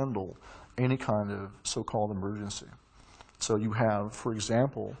to handle any kind of so-called emergency. So you have, for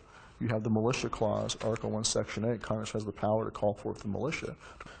example, you have the militia clause, Article 1, Section 8. Congress has the power to call forth the militia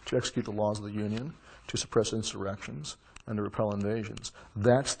to execute the laws of the Union, to suppress insurrections, and to repel invasions.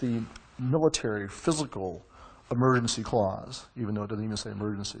 That's the military, physical emergency clause, even though it doesn't even say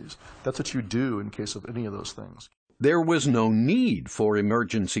emergencies. That's what you do in case of any of those things. There was no need for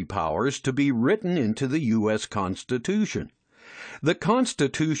emergency powers to be written into the U.S. Constitution. The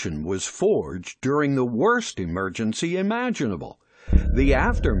Constitution was forged during the worst emergency imaginable, the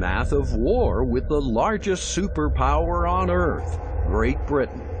aftermath of war with the largest superpower on earth, Great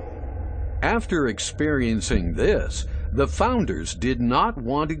Britain. After experiencing this, the founders did not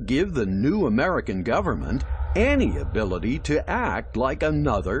want to give the new American government any ability to act like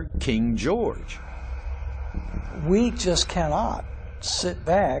another King George. We just cannot sit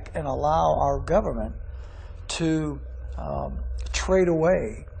back and allow our government to trade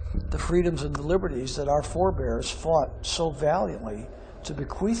away the freedoms and the liberties that our forebears fought so valiantly to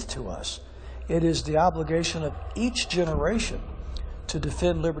bequeath to us. It is the obligation of each generation to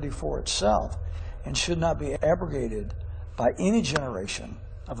defend liberty for itself and should not be abrogated by any generation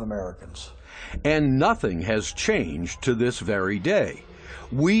of Americans. And nothing has changed to this very day.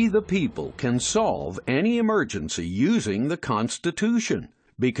 We, the people, can solve any emergency using the Constitution,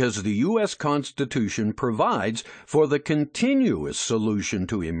 because the U.S. Constitution provides for the continuous solution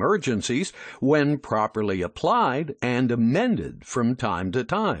to emergencies when properly applied and amended from time to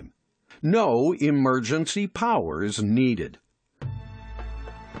time. No emergency powers needed.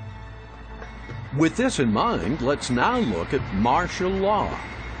 With this in mind, let's now look at martial law,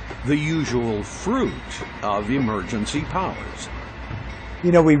 the usual fruit of emergency powers.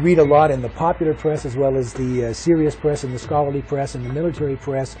 You know, we read a lot in the popular press as well as the serious press and the scholarly press and the military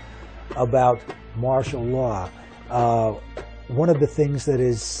press about martial law. One of the things that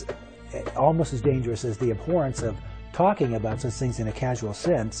is almost as dangerous as the abhorrence of talking about such things in a casual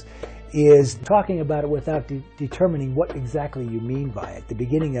sense is talking about it without determining what exactly you mean by it. The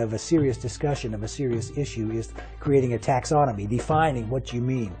beginning of a serious discussion of a serious issue is creating a taxonomy, defining what you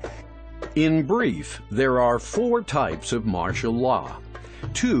mean. In brief, there are 4 types of martial law.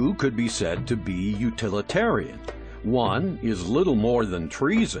 2 could be said to be utilitarian. 1 is little more than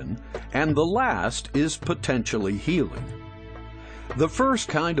treason, and the last is potentially healing. The first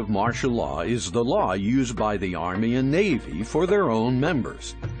kind of martial law is the law used by the Army and Navy for their own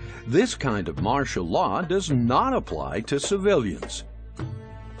members. This kind of martial law does not apply to civilians.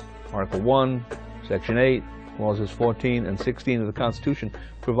 Article 1, Section 8, Clauses 14 and 16 of the Constitution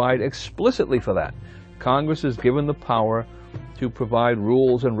provide explicitly for that. Congress is given the power to provide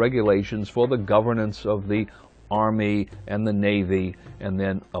rules and regulations for the governance of the Army and the Navy, and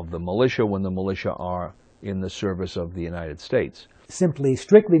then of the militia when the militia are in the service of the United States. Simply,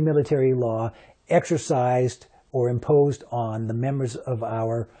 strictly military law exercised or imposed on the members of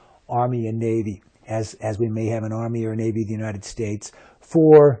our Army and Navy, as we may have an Army or Navy of the United States,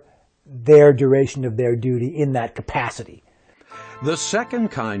 for their duration of their duty in that capacity. The second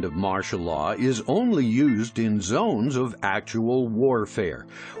kind of martial law is only used in zones of actual warfare,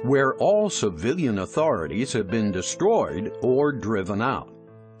 where all civilian authorities have been destroyed or driven out.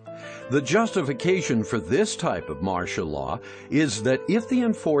 The justification for this type of martial law is that if the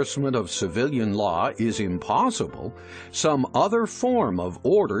enforcement of civilian law is impossible, some other form of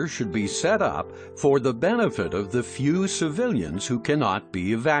order should be set up for the benefit of the few civilians who cannot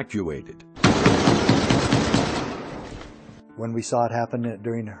be evacuated. When we saw it happen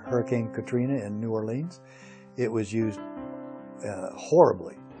during Hurricane Katrina in New Orleans, it was used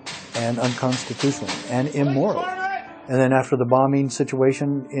horribly and unconstitutionally and immoral. And then after the bombing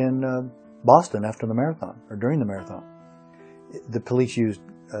situation in Boston after the marathon, or during the marathon, the police used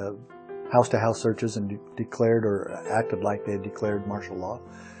house-to-house searches and declared or acted like they had declared martial law.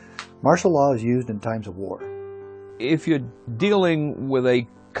 Martial law is used in times of war. If you're dealing with a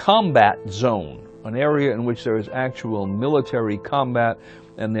combat zone, an area in which there is actual military combat,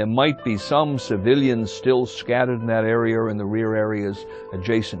 and there might be some civilians still scattered in that area, in the rear areas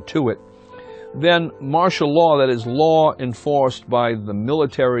adjacent to it, then martial law, that is law enforced by the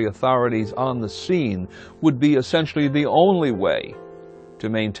military authorities on the scene, would be essentially the only way to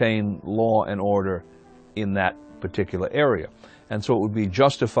maintain law and order in that particular area. And so it would be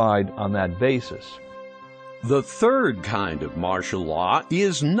justified on that basis. The third kind of martial law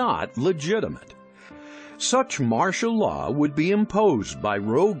is not legitimate. Such martial law would be imposed by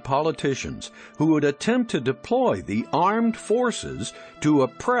rogue politicians who would attempt to deploy the armed forces to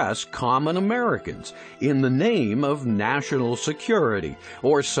oppress common Americans in the name of national security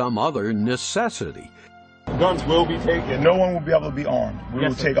or some other necessity. Guns will be taken. No one will be able to be armed. We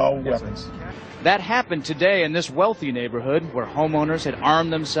will take all weapons. That happened today in this wealthy neighborhood where homeowners had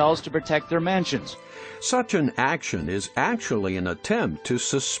armed themselves to protect their mansions. Such an action is actually an attempt to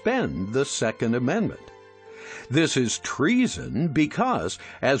suspend the Second Amendment. This is treason because,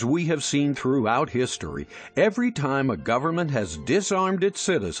 as we have seen throughout history, every time a government has disarmed its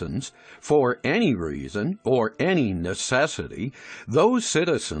citizens, for any reason or any necessity, those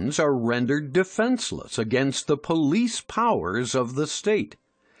citizens are rendered defenseless against the police powers of the state.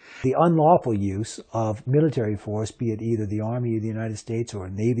 The unlawful use of military force, be it either the Army of the United States or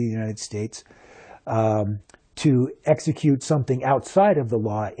Navy of the United States, to execute something outside of the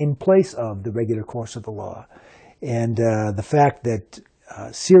law in place of the regular course of the law. And the fact that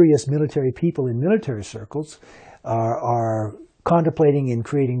serious military people in military circles are contemplating in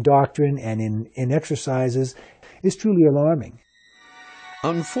creating doctrine and in exercises is truly alarming.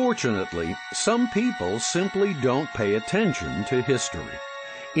 Unfortunately, some people simply don't pay attention to history.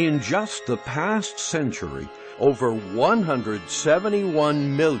 In just the past century, over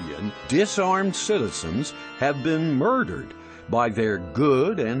 171 million disarmed citizens have been murdered by their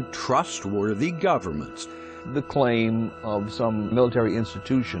good and trustworthy governments. The claim of some military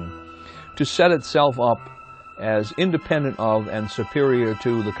institution to set itself up as independent of and superior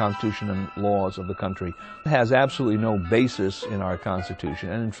to the Constitution and laws of the country has absolutely no basis in our Constitution.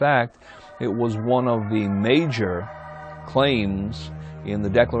 And in fact, it was one of the major claims in the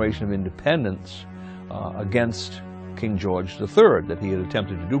Declaration of Independence against King George III, that he had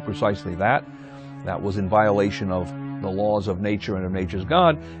attempted to do precisely that. That was in violation of the laws of nature and of nature's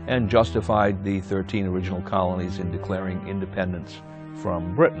God, and justified the 13 original colonies in declaring independence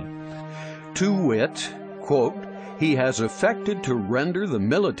from Britain. To wit, quote, he has effected to render the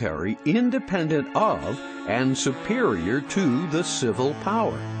military independent of and superior to the civil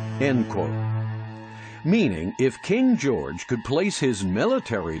power, end quote. meaning if King George could place his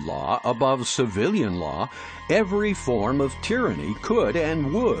military law above civilian law, every form of tyranny could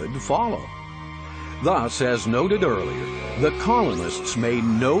and would follow. Thus, as noted earlier, the colonists made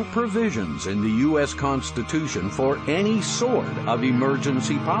no provisions in the U.S. Constitution for any sort of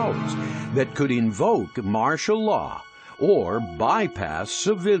emergency powers that could invoke martial law or bypass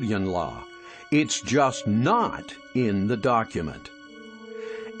civilian law. It's just not in the document.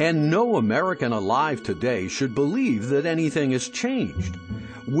 And no American alive today should believe that anything has changed.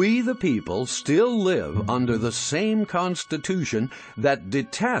 We, the people, still live under the same Constitution that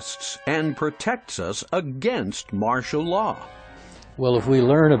detests and protects us against martial law. Well, if we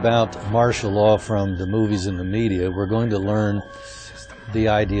learn about martial law from the movies and the media, we're going to learn the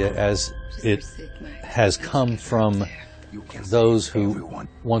idea as it has come from those who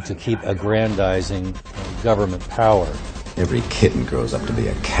want to keep aggrandizing government power. Every kitten grows up to be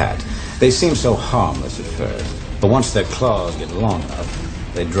a cat. They seem so harmless at first, but once their claws get long enough,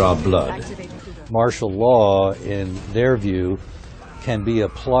 they draw blood. Martial law, in their view, can be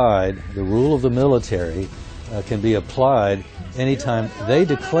applied, the rule of the military can be applied anytime they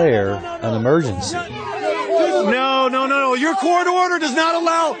declare an emergency. No. Your court order does not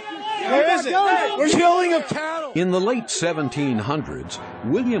allow. Where is it? We're killing of cattle. In the late 1700s,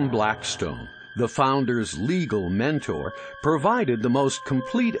 William Blackstone, the founder's legal mentor, provided the most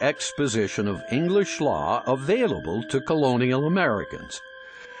complete exposition of English law available to colonial Americans.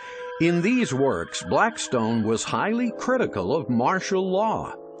 In these works, Blackstone was highly critical of martial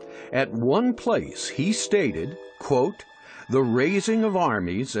law. At one place, he stated, quote, "The raising of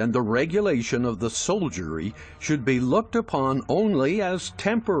armies and the regulation of the soldiery should be looked upon only as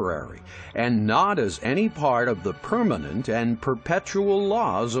temporary, and not as any part of the permanent and perpetual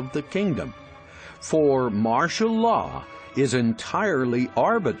laws of the kingdom. For martial law is entirely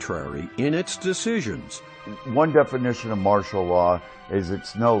arbitrary in its decisions." One definition of martial law is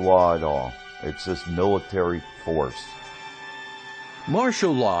it's no law at all. It's just military force.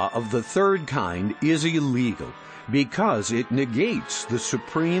 Martial law of the third kind is illegal because it negates the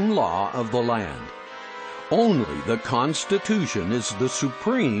supreme law of the land. Only the Constitution is the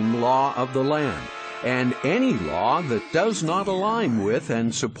supreme law of the land, and any law that does not align with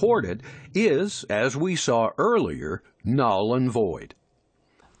and support it is, as we saw earlier, null and void.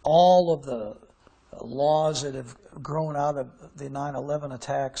 All of the laws that have grown out of the 9/11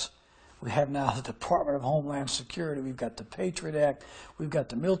 attacks, we have now the Department of Homeland Security, we've got the Patriot Act, we've got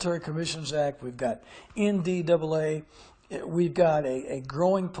the Military Commissions Act, we've got NDAA, we've got a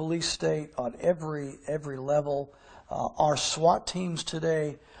growing police state on every level. Our SWAT teams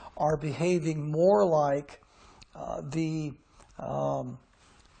today are behaving more like the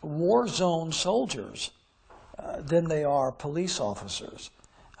war zone soldiers than they are police officers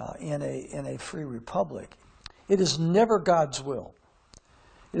in a free republic. It is never God's will.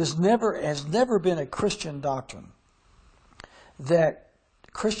 It has never been a Christian doctrine that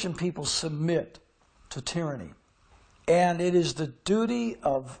Christian people submit to tyranny. And it is the duty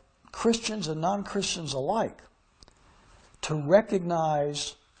of Christians and non-Christians alike to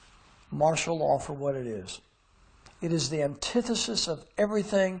recognize martial law for what it is. It is the antithesis of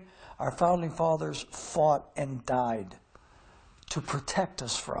everything our founding fathers fought and died to protect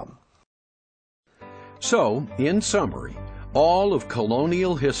us from. So, in summary, all of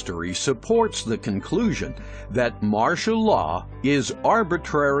colonial history supports the conclusion that martial law is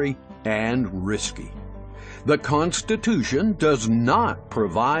arbitrary and risky. The Constitution does not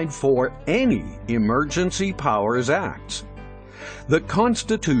provide for any Emergency Powers Acts. The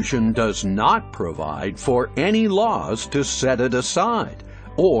Constitution does not provide for any laws to set it aside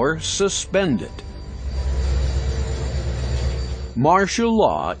or suspend it. Martial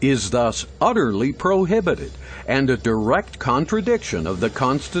law is thus utterly prohibited and a direct contradiction of the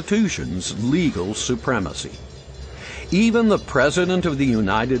Constitution's legal supremacy. Even the President of the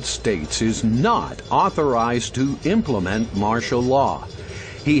United States is not authorized to implement martial law.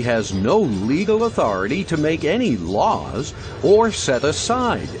 He has no legal authority to make any laws or set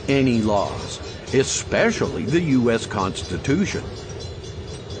aside any laws, especially the U.S. Constitution.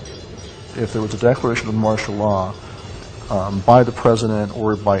 If there was a declaration of martial law by the President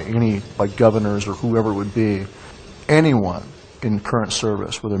or by governors or whoever it would be, anyone in current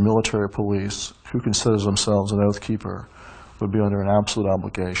service, whether military or police, who considers themselves an oath keeper, would be under an absolute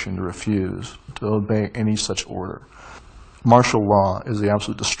obligation to refuse to obey any such order. Martial law is the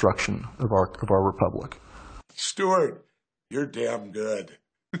absolute destruction of our republic. Stewart, you're damn good.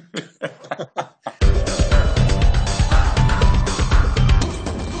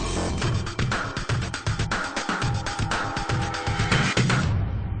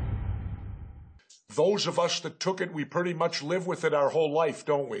 those of us that took it, we pretty much live with it our whole life,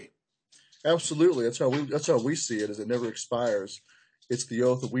 don't we? Absolutely. That's how we see it, is it never expires. It's the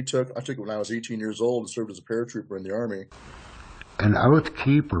oath that we took. I took it when I was 18 years old and served as a paratrooper in the Army. An oath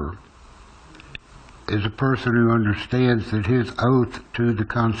keeper is a person who understands that his oath to the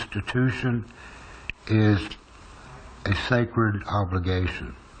Constitution is a sacred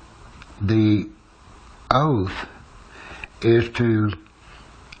obligation. The oath is to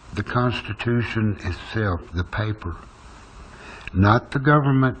the Constitution itself, the paper. Not the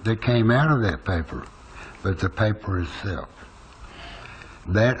government that came out of that paper, but the paper itself.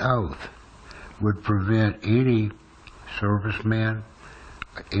 That oath would prevent any serviceman,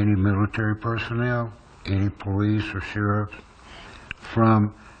 any military personnel, any police or sheriff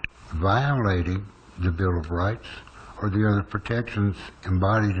from violating the Bill of Rights or the other protections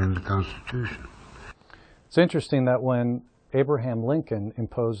embodied in the Constitution. It's interesting that when Abraham Lincoln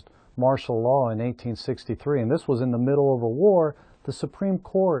imposed martial law in 1863, and this was in the middle of a war, the Supreme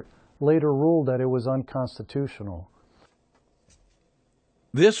Court later ruled that it was unconstitutional.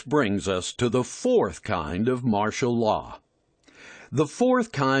 This brings us to the fourth kind of martial law. The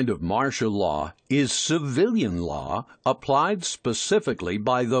fourth kind of martial law is civilian law applied specifically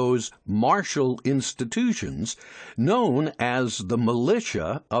by those martial institutions known as the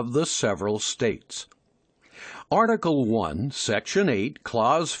militia of the several states. Article 1, Section 8,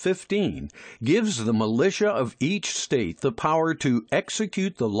 Clause 15 gives the militia of each state the power to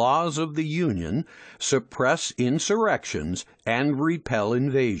execute the laws of the Union, suppress insurrections, and repel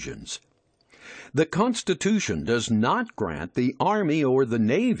invasions. The Constitution does not grant the Army or the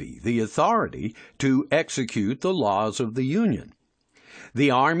Navy the authority to execute the laws of the Union.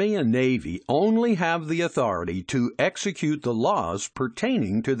 The Army and Navy only have the authority to execute the laws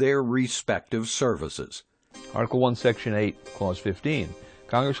pertaining to their respective services. Article 1, Section 8, Clause 15.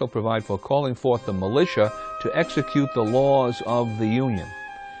 Congress shall provide for calling forth the militia to execute the laws of the Union.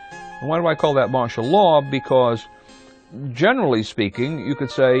 And why do I call that martial law? Because, generally speaking, you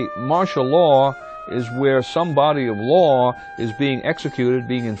could say martial law is where some body of law is being executed,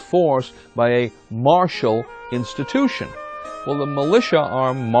 being enforced by a martial institution. Well, the militia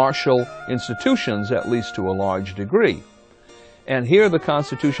are martial institutions, at least to a large degree. And here the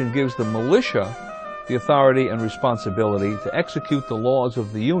Constitution gives the militia the authority and responsibility to execute the laws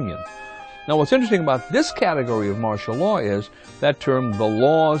of the Union. Now, what's interesting about this category of martial law is that term, the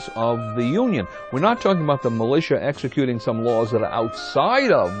laws of the Union. We're not talking about the militia executing some laws that are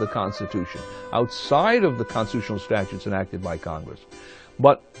outside of the Constitution, outside of the constitutional statutes enacted by Congress,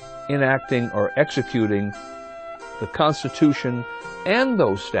 but enacting or executing the Constitution and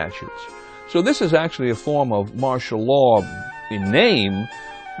those statutes. So this is actually a form of martial law in name,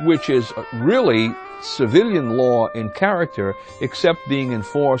 which is really civilian law in character, except being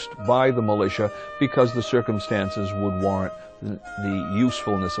enforced by the militia because the circumstances would warrant the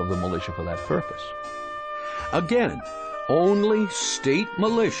usefulness of the militia for that purpose. Again, only state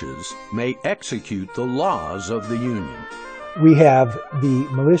militias may execute the laws of the Union. We have the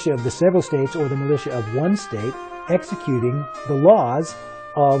militia of the several states or the militia of one state executing the laws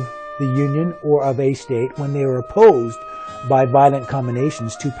of the Union or of a state when they are opposed by violent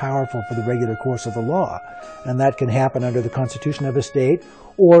combinations too powerful for the regular course of the law. And that can happen under the Constitution of a state,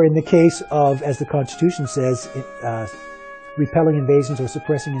 or in the case of, as the Constitution says, repelling invasions or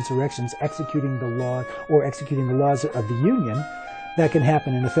suppressing insurrections, executing the law or executing the laws of the Union. That can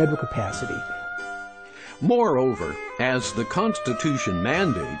happen in a federal capacity. Moreover, as the Constitution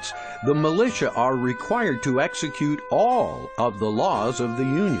mandates, the militia are required to execute all of the laws of the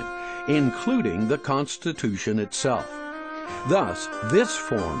Union, including the Constitution itself. Thus, this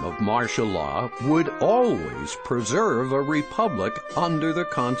form of martial law would always preserve a republic under the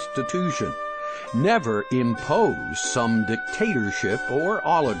Constitution, never impose some dictatorship or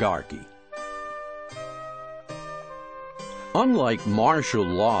oligarchy. Unlike martial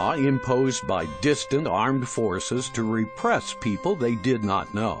law imposed by distant armed forces to repress people they did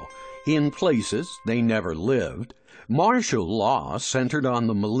not know, in places they never lived, martial law centered on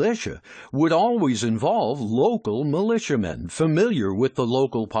the militia would always involve local militiamen familiar with the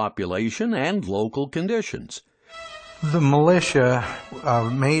local population and local conditions. The militia,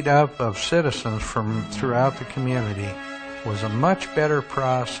 made up of citizens from throughout the community, was a much better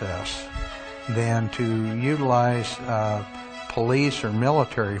process than to utilize police or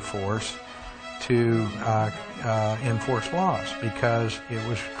military force to enforce laws, because it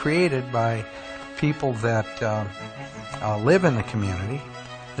was created by people that live in the community.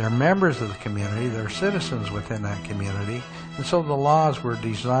 They're members of the community, they're citizens within that community, and so the laws were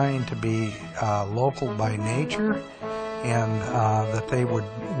designed to be local by nature and that they would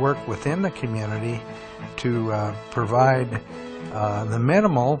work within the community to provide the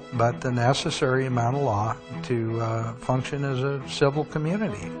minimal but the necessary amount of law to function as a civil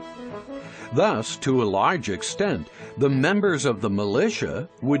community. Thus, to a large extent, the members of the militia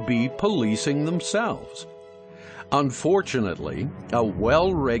would be policing themselves. Unfortunately, a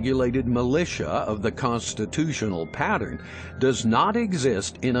well-regulated militia of the constitutional pattern does not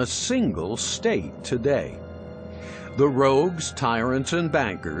exist in a single state today. The rogues, tyrants, and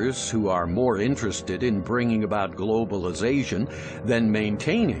bankers who are more interested in bringing about globalization than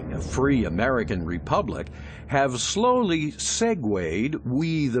maintaining a free American republic have slowly segued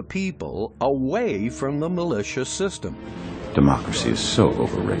we the people away from the militia system. Democracy is so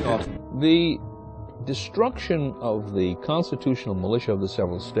overrated. The destruction of the constitutional militia of the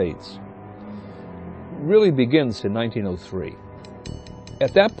several states really begins in 1903.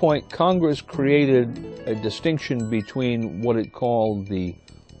 At that point, Congress created a distinction between what it called the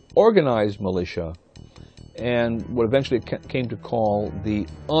organized militia and what eventually it came to call the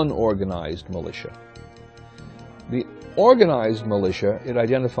unorganized militia. The organized militia it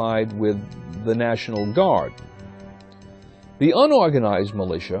identified with the National Guard. The unorganized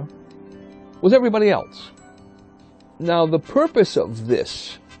militia was everybody else. Now, the purpose of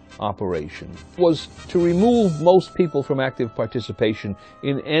this operation was to remove most people from active participation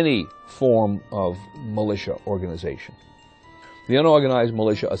in any form of militia organization. The unorganized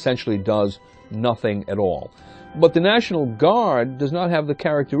militia essentially does nothing at all. But the National Guard does not have the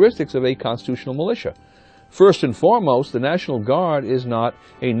characteristics of a constitutional militia. First and foremost, the National Guard is not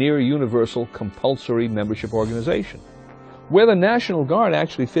a near universal compulsory membership organization. Where the National Guard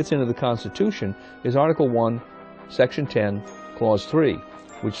actually fits into the Constitution is Article 1, Section 10, Clause 3,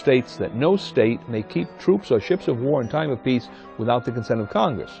 which states that no state may keep troops or ships of war in time of peace without the consent of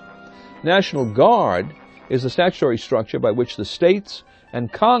Congress. National Guard is the statutory structure by which the states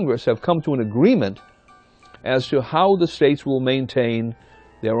and Congress have come to an agreement as to how the states will maintain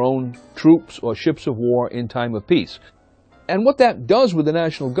their own troops or ships of war in time of peace. And what that does with the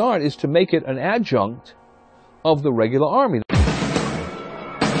National Guard is to make it an adjunct of the regular army.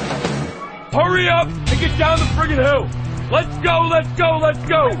 Hurry up and get down the friggin' hill! Let's go, let's go, let's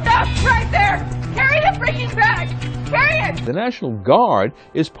go! Stop right there! Carry the freaking bag! Carry it! The National Guard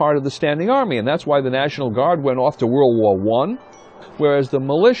is part of the standing army, and that's why the National Guard went off to World War I, whereas the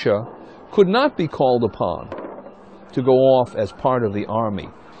militia could not be called upon to go off as part of the army.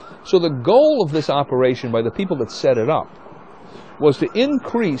 So the goal of this operation by the people that set it up was to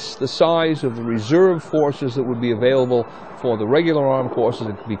increase the size of the reserve forces that would be available for the regular armed forces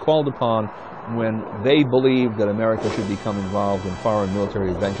that could be called upon when they believed that America should become involved in foreign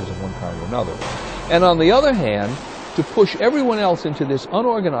military adventures of one kind or another. And on the other hand, to push everyone else into this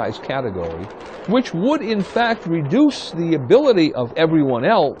unorganized category, which would in fact reduce the ability of everyone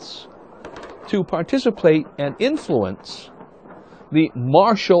else to participate and influence the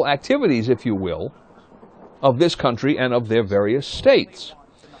martial activities, if you will, of this country and of their various states.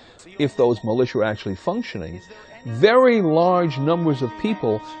 If those militia are actually functioning, very large numbers of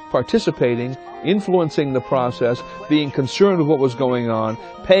people participating, influencing the process, being concerned with what was going on,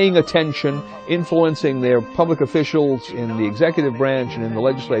 paying attention, influencing their public officials in the executive branch and in the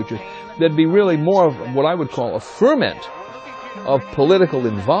legislatures, there'd be really more of what I would call a ferment of political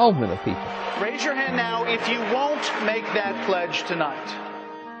involvement of people. Raise your hand now if you won't make that pledge tonight.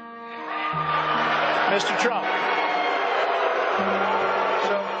 Mr. Trump.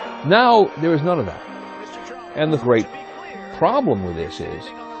 Now, there is none of that. And the great problem with this is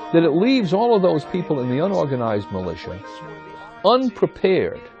that it leaves all of those people in the unorganized militia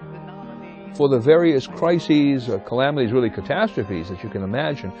unprepared for the various crises or calamities, really catastrophes that you can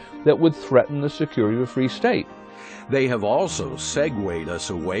imagine, that would threaten the security of a free state. They have also segued us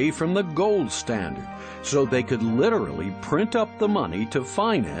away from the gold standard, so they could literally print up the money to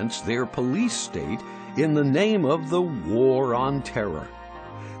finance their police state in the name of the war on terror.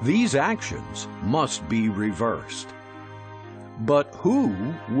 These actions must be reversed. But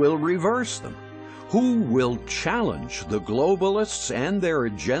who will reverse them? Who will challenge the globalists and their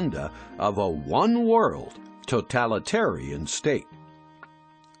agenda of a one-world totalitarian state?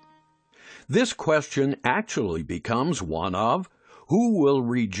 This question actually becomes one of who will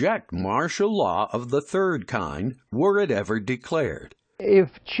reject martial law of the third kind were it ever declared. If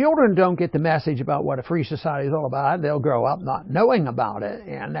children don't get the message about what a free society is all about, they'll grow up not knowing about it,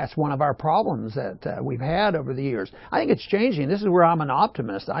 and that's one of our problems that we've had over the years. I think it's changing. This is where I'm an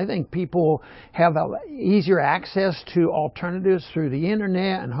optimist. I think people have easier access to alternatives through the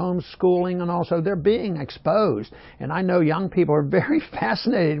internet and homeschooling, and also they're being exposed. And I know young people are very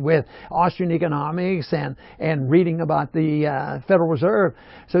fascinated with Austrian economics and reading about the Federal Reserve.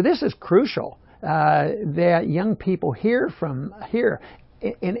 So this is crucial. That young people hear from here.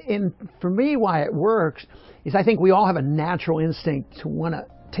 And for me, why it works is I think we all have a natural instinct to want to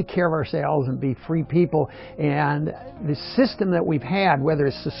take care of ourselves and be free people. And the system that we've had, whether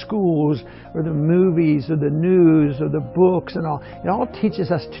it's the schools or the movies or the news or the books and all, it all teaches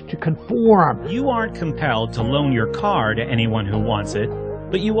us to conform. You aren't compelled to loan your car to anyone who wants it,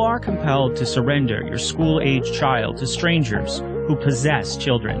 but you are compelled to surrender your school-age child to strangers who possess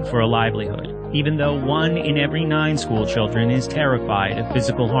children for a livelihood, even though 1 in every 9 school children is terrified of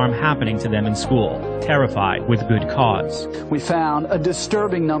physical harm happening to them in school, terrified with good cause. We found a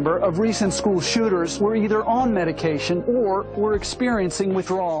disturbing number of recent school shooters were either on medication or were experiencing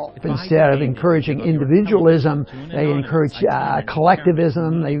withdrawal. Instead of encouraging individualism, they encourage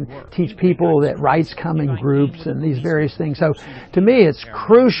collectivism. They teach people that rights come in groups and these various things. So to me, it's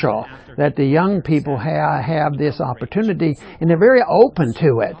crucial that the young people have this opportunity, and they're very open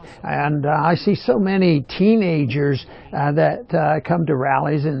to it. And I see so many teenagers that come to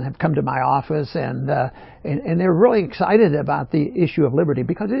rallies and have come to my office, and they're really excited about the issue of liberty,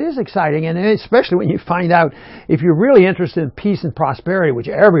 because it is exciting, and especially when you find out if you're really interested in peace and prosperity, which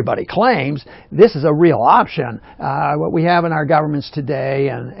everybody claims, this is a real option. What we have in our governments today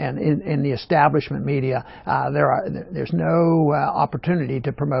and in the establishment media, there's no opportunity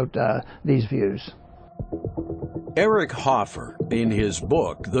to promote these views. Erich Hoffer, in his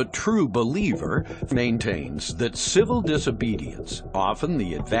book, The True Believer, maintains that civil disobedience, often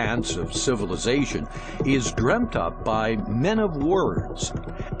the advance of civilization, is dreamt up by men of words,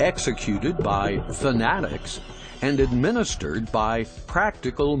 executed by fanatics, and administered by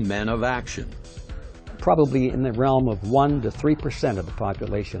practical men of action. Probably in the realm of 1 to 3% of the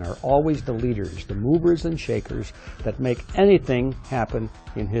population are always the leaders, the movers and shakers that make anything happen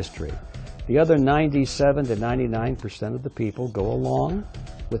in history. The other 97 to 99% of the people go along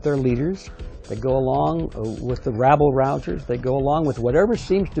with their leaders. They go along with the rabble-rousers. They go along with whatever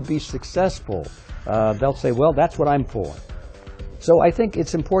seems to be successful. They'll say, well, that's what I'm for. So I think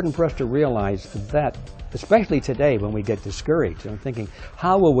it's important for us to realize that, especially today when we get discouraged and thinking,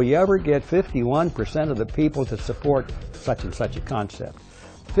 how will we ever get 51% of the people to support such and such a concept?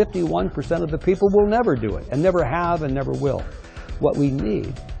 51% of the people will never do it, and never have and never will. What we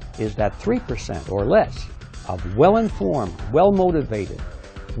need is that 3% or less of well-informed, well-motivated,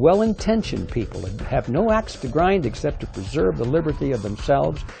 well-intentioned people that have no axe to grind except to preserve the liberty of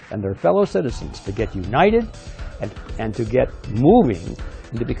themselves and their fellow citizens, to get united and to get moving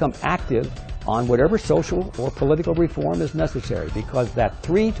and to become active on whatever social or political reform is necessary, because that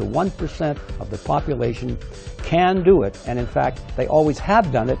 3 to 1% of the population can do it, and in fact, they always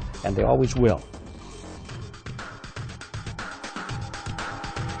have done it, and they always will.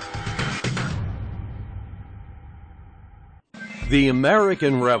 The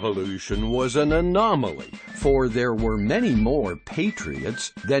American Revolution was an anomaly, for there were many more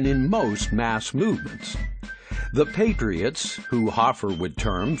patriots than in most mass movements. The patriots, who Hoffer would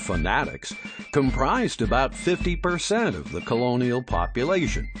term fanatics, comprised about 50% of the colonial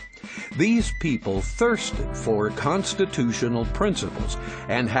population. These people thirsted for constitutional principles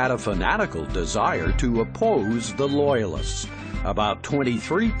and had a fanatical desire to oppose the Loyalists, about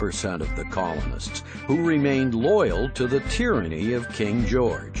 23% of the colonists, who remained loyal to the tyranny of King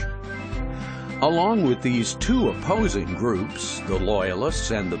George. Along with these two opposing groups, the Loyalists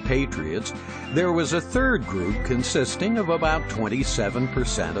and the Patriots, there was a third group consisting of about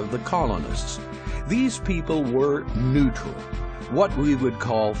 27% of the colonists. These people were neutral, what we would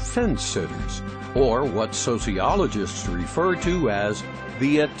call fence-sitters, or what sociologists refer to as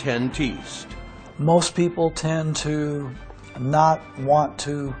the attentiste. Most people tend to not want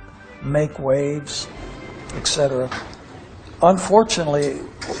to make waves, etc. Unfortunately,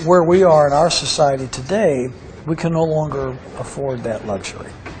 where we are in our society today, we can no longer afford that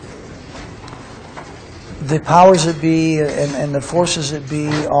luxury. The powers that be and the forces that be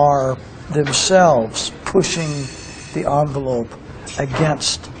are themselves pushing the envelope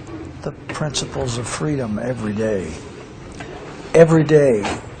against the principles of freedom every day. Every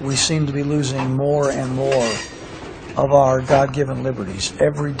day, we seem to be losing more and more of our God-given liberties.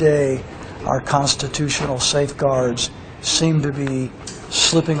 Every day, our constitutional safeguards seem to be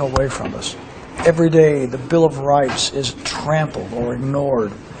slipping away from us. Every day, the Bill of Rights is trampled or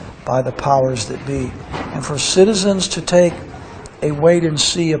ignored by the powers that be. And for citizens to take a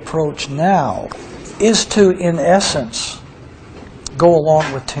wait-and-see approach now is to, in essence, go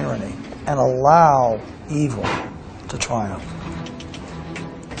along with tyranny and allow evil to triumph.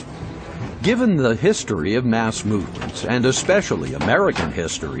 Given the history of mass movements, and especially American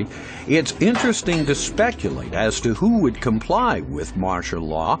history, it's interesting to speculate as to who would comply with martial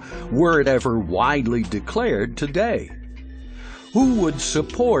law were it ever widely declared today. Who would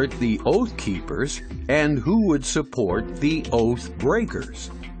support the Oath Keepers and who would support the Oath Breakers?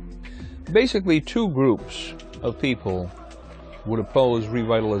 Basically, two groups of people would oppose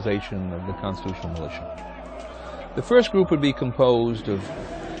revitalization of the constitutional militia. The first group would be composed of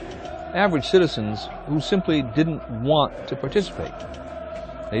average citizens who simply didn't want to participate.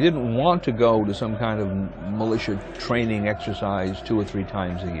 They didn't want to go to some kind of militia training exercise 2 or 3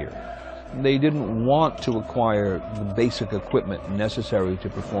 times a year. They didn't want to acquire the basic equipment necessary to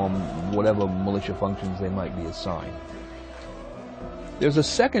perform whatever militia functions they might be assigned. There's a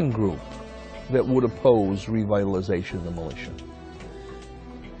second group that would oppose revitalization of the militia.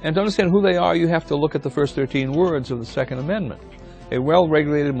 And to understand who they are, you have to look at the first 13 words of the Second Amendment. A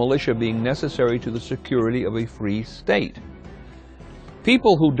well-regulated militia being necessary to the security of a free state.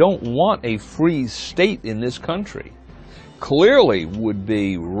 People who don't want a free state in this country clearly would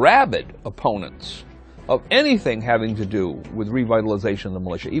be rabid opponents of anything having to do with revitalization of the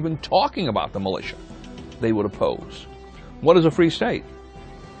militia. Even talking about the militia, they would oppose. What is a free state?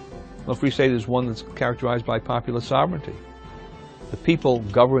 Well, a free state is one that's characterized by popular sovereignty. The people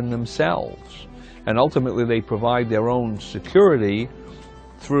govern themselves, and ultimately they provide their own security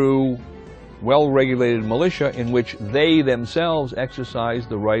through well-regulated militia in which they themselves exercise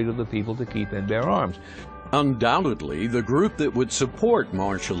the right of the people to keep and bear arms. Undoubtedly, the group that would support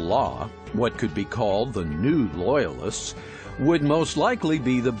martial law, what could be called the New Loyalists, would most likely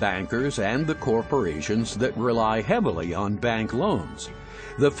be the bankers and the corporations that rely heavily on bank loans,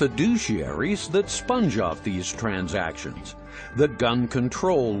 the fiduciaries that sponge off these transactions, the gun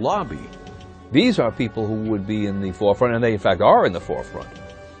control lobby. These are people who would be in the forefront, and they in fact are in the forefront,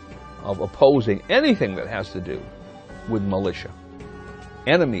 of opposing anything that has to do with militia,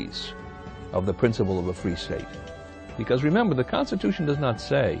 enemies of the principle of a free state. Because remember, the Constitution does not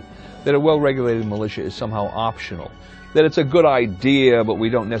say that a well-regulated militia is somehow optional, that it's a good idea, but we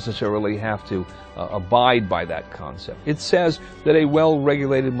don't necessarily have to abide by that concept. It says that a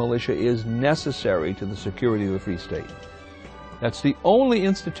well-regulated militia is necessary to the security of a free state. That's the only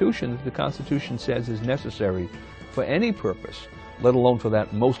institution that the Constitution says is necessary for any purpose, let alone for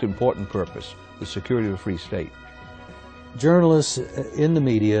that most important purpose, the security of a free state. Journalists in the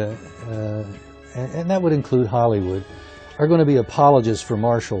media, and that would include Hollywood, are going to be apologists for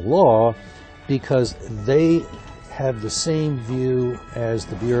martial law because they have the same view as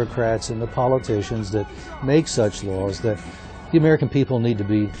the bureaucrats and the politicians that make such laws, that the American people need to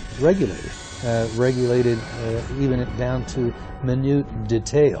be regulated, even down to minute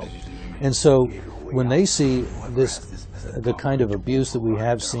detail. And so when they see this, the kind of abuse that we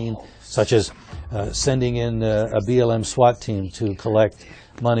have seen, such as sending in a BLM SWAT team to collect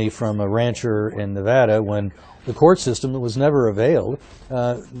money from a rancher in Nevada when the court system was never availed,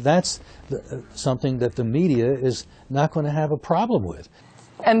 that's something that the media is not going to have a problem with.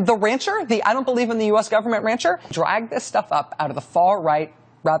 And the rancher, the I don't believe in the U.S. government rancher, dragged this stuff up out of the far-right,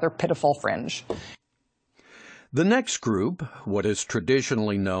 rather pitiful fringe. The next group, what is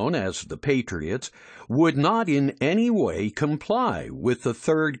traditionally known as the Patriots, would not in any way comply with the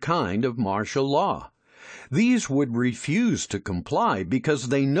third kind of martial law. These would refuse to comply because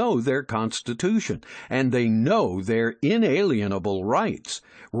they know their Constitution, and they know their inalienable rights,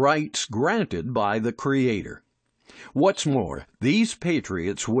 rights granted by the Creator. What's more, these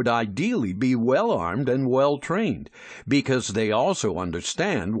patriots would ideally be well-armed and well-trained, because they also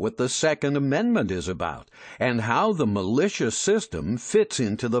understand what the Second Amendment is about, and how the militia system fits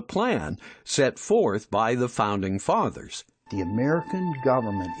into the plan set forth by the Founding Fathers. The American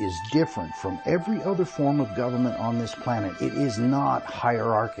government is different from every other form of government on this planet. It is not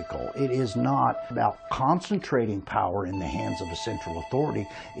hierarchical. It is not about concentrating power in the hands of a central authority.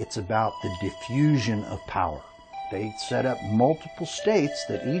 It's about the diffusion of power. They set up multiple states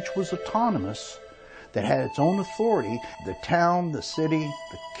that each was autonomous, that had its own authority. The town, the city,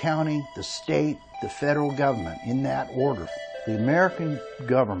 the county, the state, the federal government, in that order. The American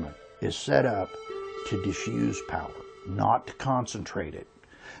government is set up to diffuse power, not to concentrate it.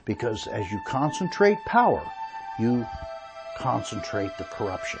 Because as you concentrate power, you concentrate the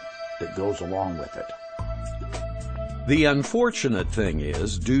corruption that goes along with it. The unfortunate thing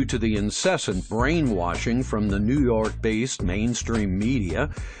is, due to the incessant brainwashing from the New York-based mainstream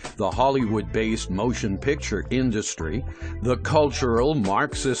media, the Hollywood-based motion picture industry, the cultural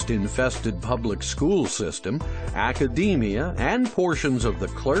Marxist-infested public school system, academia, and portions of the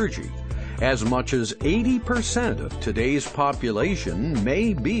clergy, as much as 80% of today's population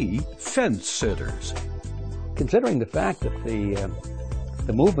may be fence-sitters. Considering the fact that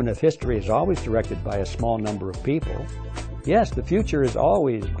the movement of history is always directed by a small number of people, yes, the future is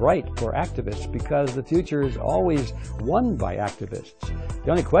always bright for activists because the future is always won by activists.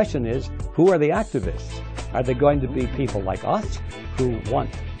 The only question is, who are the activists? Are they going to be people like us who want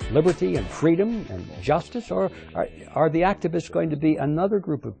liberty and freedom and justice, or are the activists going to be another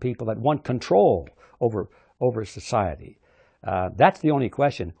group of people that want control over society? That's the only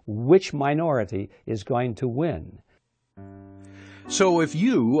question. Which minority is going to win? So if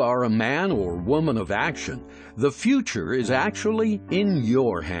you are a man or woman of action, the future is actually in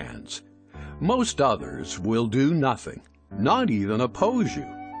your hands. Most others will do nothing, not even oppose you.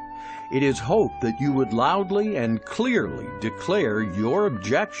 It is hoped that you would loudly and clearly declare your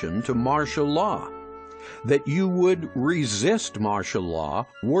objection to martial law, that you would resist martial law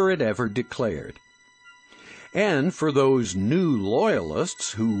were it ever declared. And for those new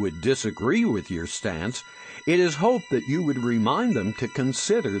loyalists who would disagree with your stance, it is hoped that you would remind them to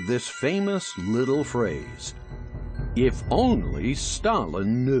consider this famous little phrase, "If only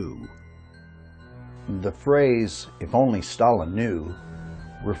Stalin knew." The phrase, "if only Stalin knew,"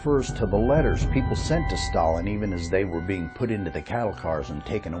 refers to the letters people sent to Stalin even as they were being put into the cattle cars and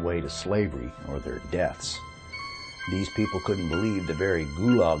taken away to slavery or their deaths. These people couldn't believe the very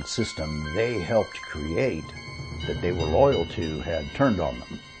gulag system they helped create, that they were loyal to, had turned on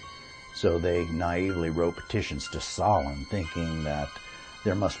them. So they naively wrote petitions to Stalin, thinking that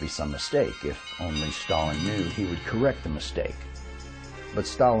there must be some mistake. If only Stalin knew, he would correct the mistake. But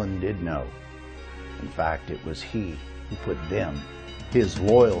Stalin did know. In fact, it was he who put them, his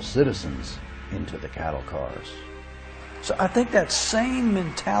loyal citizens, into the cattle cars. So I think that same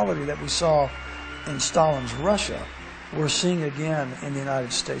mentality that we saw in Stalin's Russia, we're seeing again in the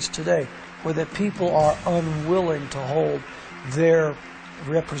United States today, where the people are unwilling to hold their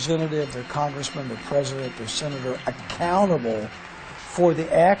representative, their congressman, their president, their senator accountable for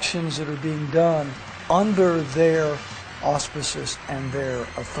the actions that are being done under their auspices and their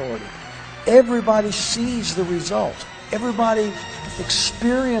authority. Everybody sees the result. Everybody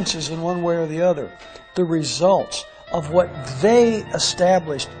experiences in one way or the other the results of what they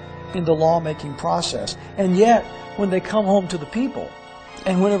established in the lawmaking process. And yet, when they come home to the people,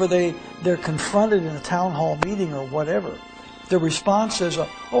 and whenever they're confronted in a town hall meeting or whatever, their response is,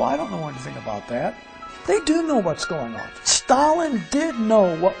 "Oh, I don't know anything about that." They do know what's going on. Stalin did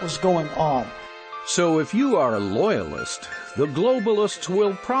know what was going on. So if you are a loyalist, the globalists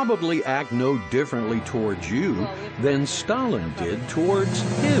will probably act no differently towards you than Stalin did towards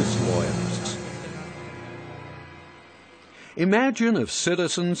his loyalists. Imagine if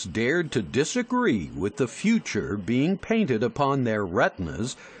citizens dared to disagree with the future being painted upon their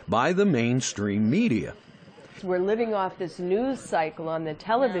retinas by the mainstream media. We're living off this news cycle on the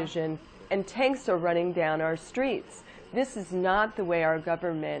television, and tanks are running down our streets. This is not the way our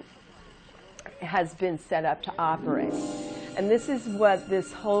government has been set up to operate. And this is what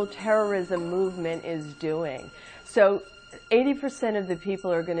this whole terrorism movement is doing. So 80% of the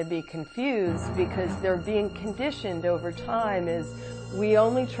people are going to be confused because they're being conditioned over time as we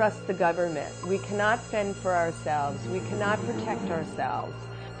only trust the government. We cannot fend for ourselves. We cannot protect ourselves.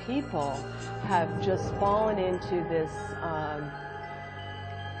 People have just fallen into this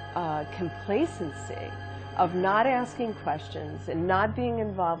complacency of not asking questions and not being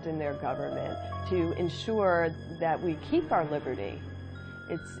involved in their government to ensure that we keep our liberty.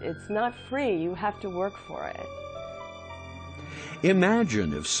 It's not free. You have to work for it.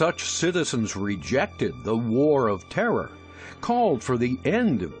 Imagine if such citizens rejected the war of terror, called for the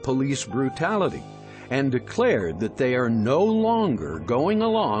end of police brutality, and declared that they are no longer going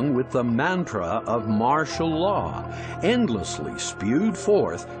along with the mantra of martial law, endlessly spewed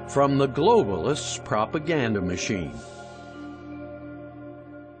forth from the globalists' propaganda machine.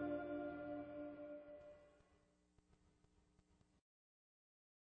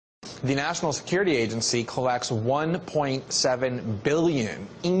 The National Security Agency collects 1.7 billion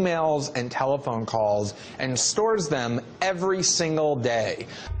emails and telephone calls and stores them every single day.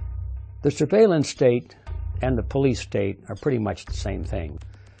 The surveillance state and the police state are pretty much the same thing.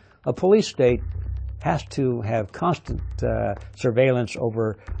 A police state has to have constant surveillance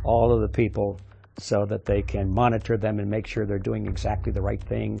over all of the people so that they can monitor them and make sure they're doing exactly the right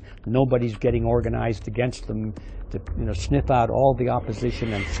thing. Nobody's getting organized against them to sniff out all the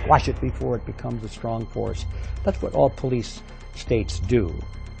opposition and squash it before it becomes a strong force. That's what all police states do.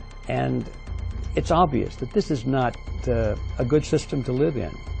 And it's obvious that this is not a good system to live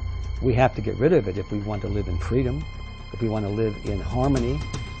in. We have to get rid of it if we want to live in freedom, if we want to live in harmony,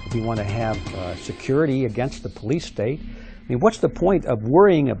 if we want to have security against the police state. I mean, what's the point of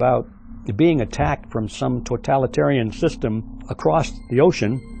worrying about being attacked from some totalitarian system across the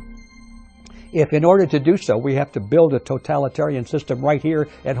ocean if in order to do so we have to build a totalitarian system right here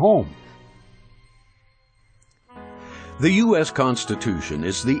at home? The U.S. Constitution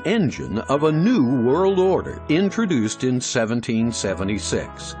is the engine of a new world order introduced in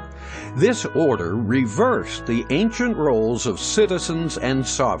 1776. This order reversed the ancient roles of citizens and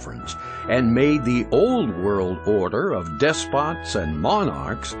sovereigns and made the old world order of despots and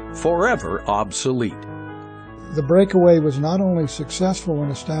monarchs forever obsolete. The breakaway was not only successful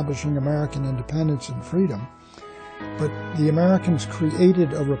in establishing American independence and freedom, but the Americans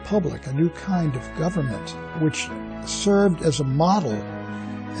created a republic, a new kind of government, which served as a model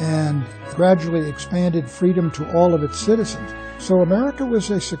and gradually expanded freedom to all of its citizens. So America was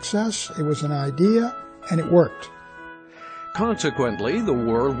a success, it was an idea, and it worked. Consequently, the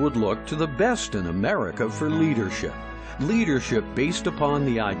world would look to the best in America for leadership. Leadership based upon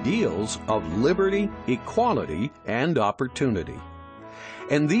the ideals of liberty, equality, and opportunity.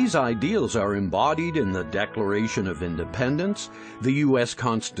 And these ideals are embodied in the Declaration of Independence, the U.S.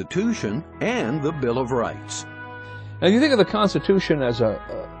 Constitution, and the Bill of Rights. Now, you think of the Constitution as a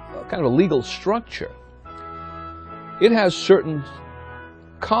kind of a legal structure. It has certain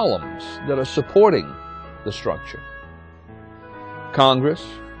columns that are supporting the structure. Congress,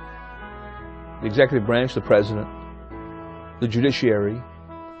 the executive branch, the president, the judiciary,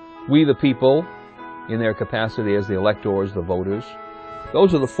 we the people in their capacity as the electors, the voters.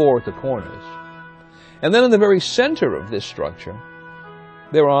 Those are the four at the corners. And then in the very center of this structure,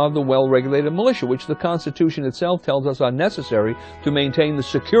 there are the well-regulated militia, which the Constitution itself tells us are necessary to maintain the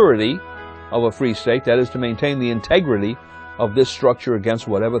security of a free state, that is, to maintain the integrity of this structure against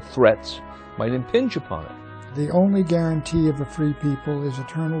whatever threats might impinge upon it. The only guarantee of a free people is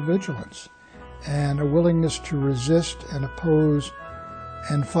eternal vigilance and a willingness to resist and oppose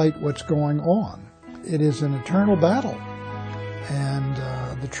and fight what's going on. It is an eternal battle. And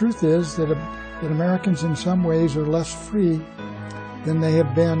the truth is that Americans in some ways are less free than they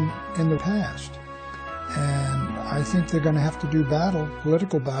have been in the past. And I think they're going to have to do battle,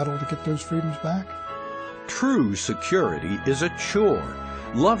 political battle, to get those freedoms back. True security is a chore,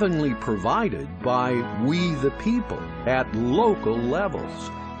 lovingly provided by we the people at local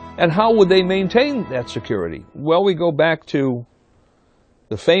levels. And how would they maintain that security? Well, we go back to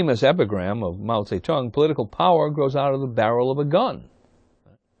the famous epigram of Mao Zedong, political power grows out of the barrel of a gun.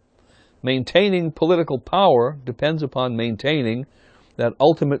 Maintaining political power depends upon maintaining that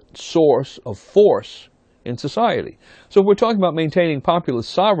ultimate source of force in society. So if we're talking about maintaining popular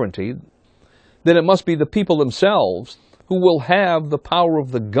sovereignty, then it must be the people themselves who will have the power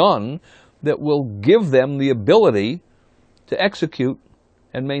of the gun that will give them the ability to execute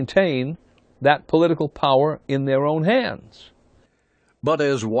and maintain that political power in their own hands. But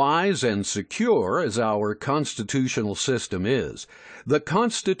as wise and secure as our constitutional system is, the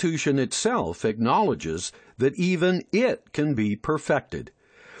Constitution itself acknowledges that even it can be perfected.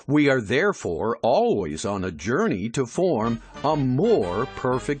 We are therefore always on a journey to form a more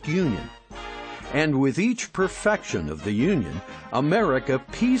perfect union. And with each perfection of the Union, America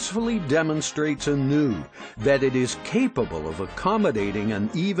peacefully demonstrates anew that it is capable of accommodating an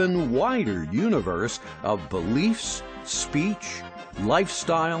even wider universe of beliefs, speech,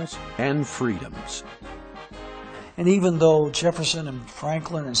 lifestyles, and freedoms. And even though Jefferson and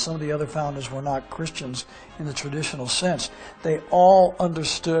Franklin and some of the other founders were not Christians in the traditional sense, they all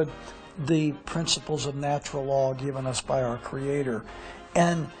understood the principles of natural law given us by our Creator.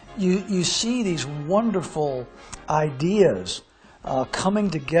 And you see these wonderful ideas coming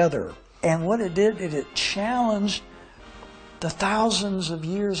together. And what it did, it challenged the thousands of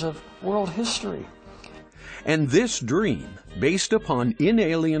years of world history. And this dream, based upon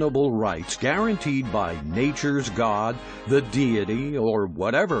inalienable rights guaranteed by nature's God, the deity, or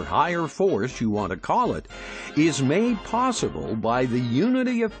whatever higher force you want to call it, is made possible by the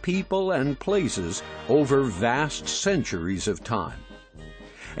unity of people and places over vast centuries of time.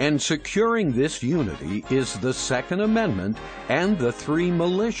 And securing this unity is the Second Amendment and the 3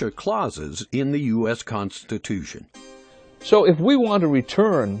 militia clauses in the U.S. Constitution. So if we want to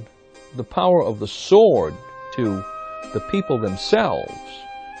return the power of the sword to the people themselves,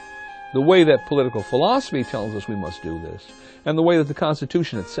 the way that political philosophy tells us we must do this, and the way that the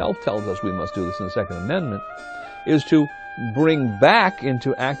Constitution itself tells us we must do this in the Second Amendment, is to bring back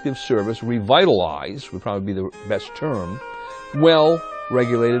into active service, revitalize, would probably be the best term,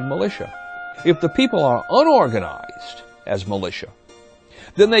 well-regulated militia. If the people are unorganized as militia,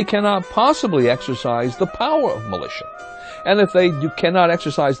 then they cannot possibly exercise the power of militia. And if they cannot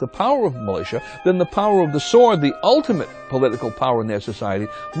exercise the power of militia, then the power of the sword, the ultimate political power in their society,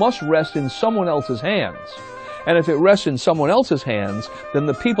 must rest in someone else's hands. And if it rests in someone else's hands, then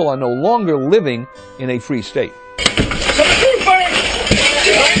the people are no longer living in a free state.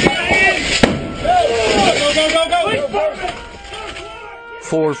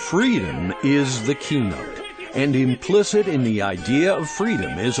 For freedom is the keynote, and implicit in the idea of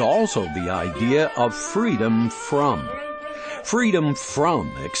freedom is also the idea of freedom from. Freedom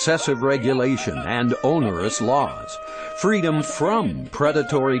from excessive regulation and onerous laws. Freedom from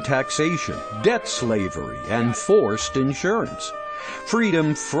predatory taxation, debt slavery, and forced insurance.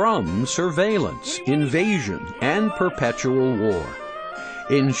 Freedom from surveillance, invasion, and perpetual war.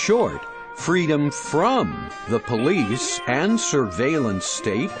 In short, freedom from the police and surveillance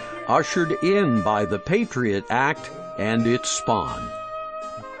state ushered in by the Patriot Act and its spawn.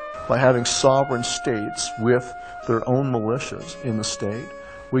 By having sovereign states with their own militias in the state,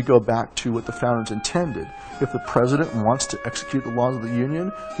 we go back to what the founders intended. If the president wants to execute the laws of the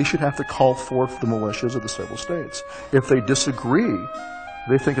Union, he should have to call forth the militias of the several states. If they disagree,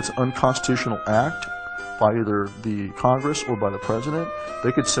 they think it's an unconstitutional act by either the Congress or by the president,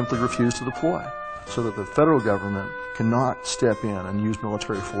 they could simply refuse to deploy, so that the federal government cannot step in and use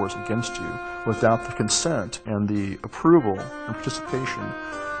military force against you without the consent and the approval and participation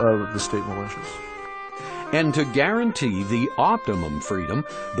of the state militias. And to guarantee the optimum freedom,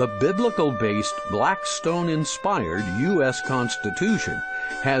 the biblical-based Blackstone-inspired U.S. Constitution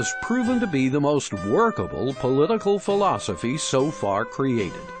has proven to be the most workable political philosophy so far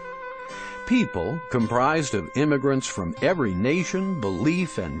created. People, comprised of immigrants from every nation,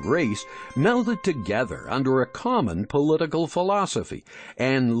 belief, and race, melded together under a common political philosophy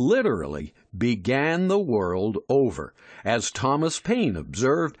and literally began the world over, as Thomas Paine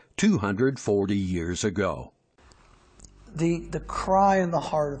observed 240 years ago. The cry in the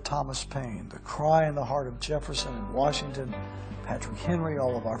heart of Thomas Paine, the cry in the heart of Jefferson and Washington, Patrick Henry,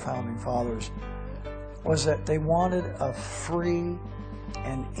 all of our founding fathers, was that they wanted a free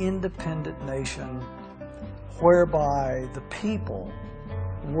and independent nation whereby the people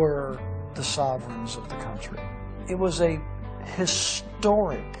were the sovereigns of the country. It was a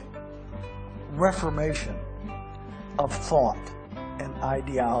historic reformation of thought and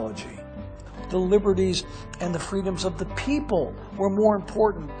ideology. The liberties and the freedoms of the people were more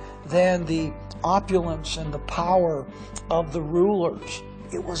important than the opulence and the power of the rulers.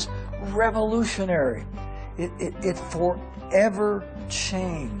 It was revolutionary. It forever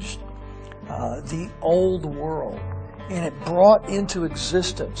changed the old world, and it brought into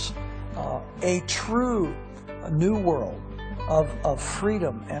existence a true new world of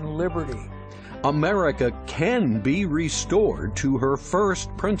freedom and liberty. America can be restored to her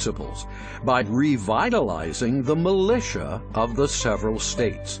first principles by revitalizing the militia of the several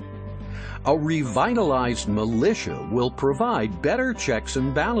states. A revitalized militia will provide better checks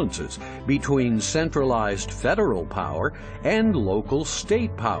and balances between centralized federal power and local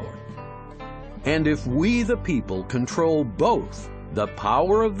state power. And if we the people control both the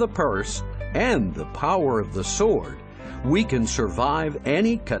power of the purse and the power of the sword, we can survive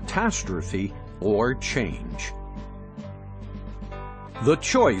any catastrophe or change. The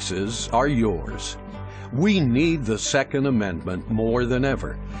choices are yours. We need the Second Amendment more than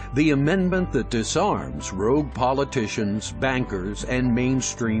ever, the amendment that disarms rogue politicians, bankers, and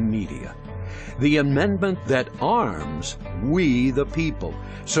mainstream media. The amendment that arms we the people,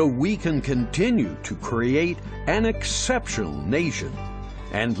 so we can continue to create an exceptional nation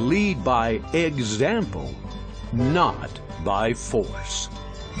and lead by example, not by force.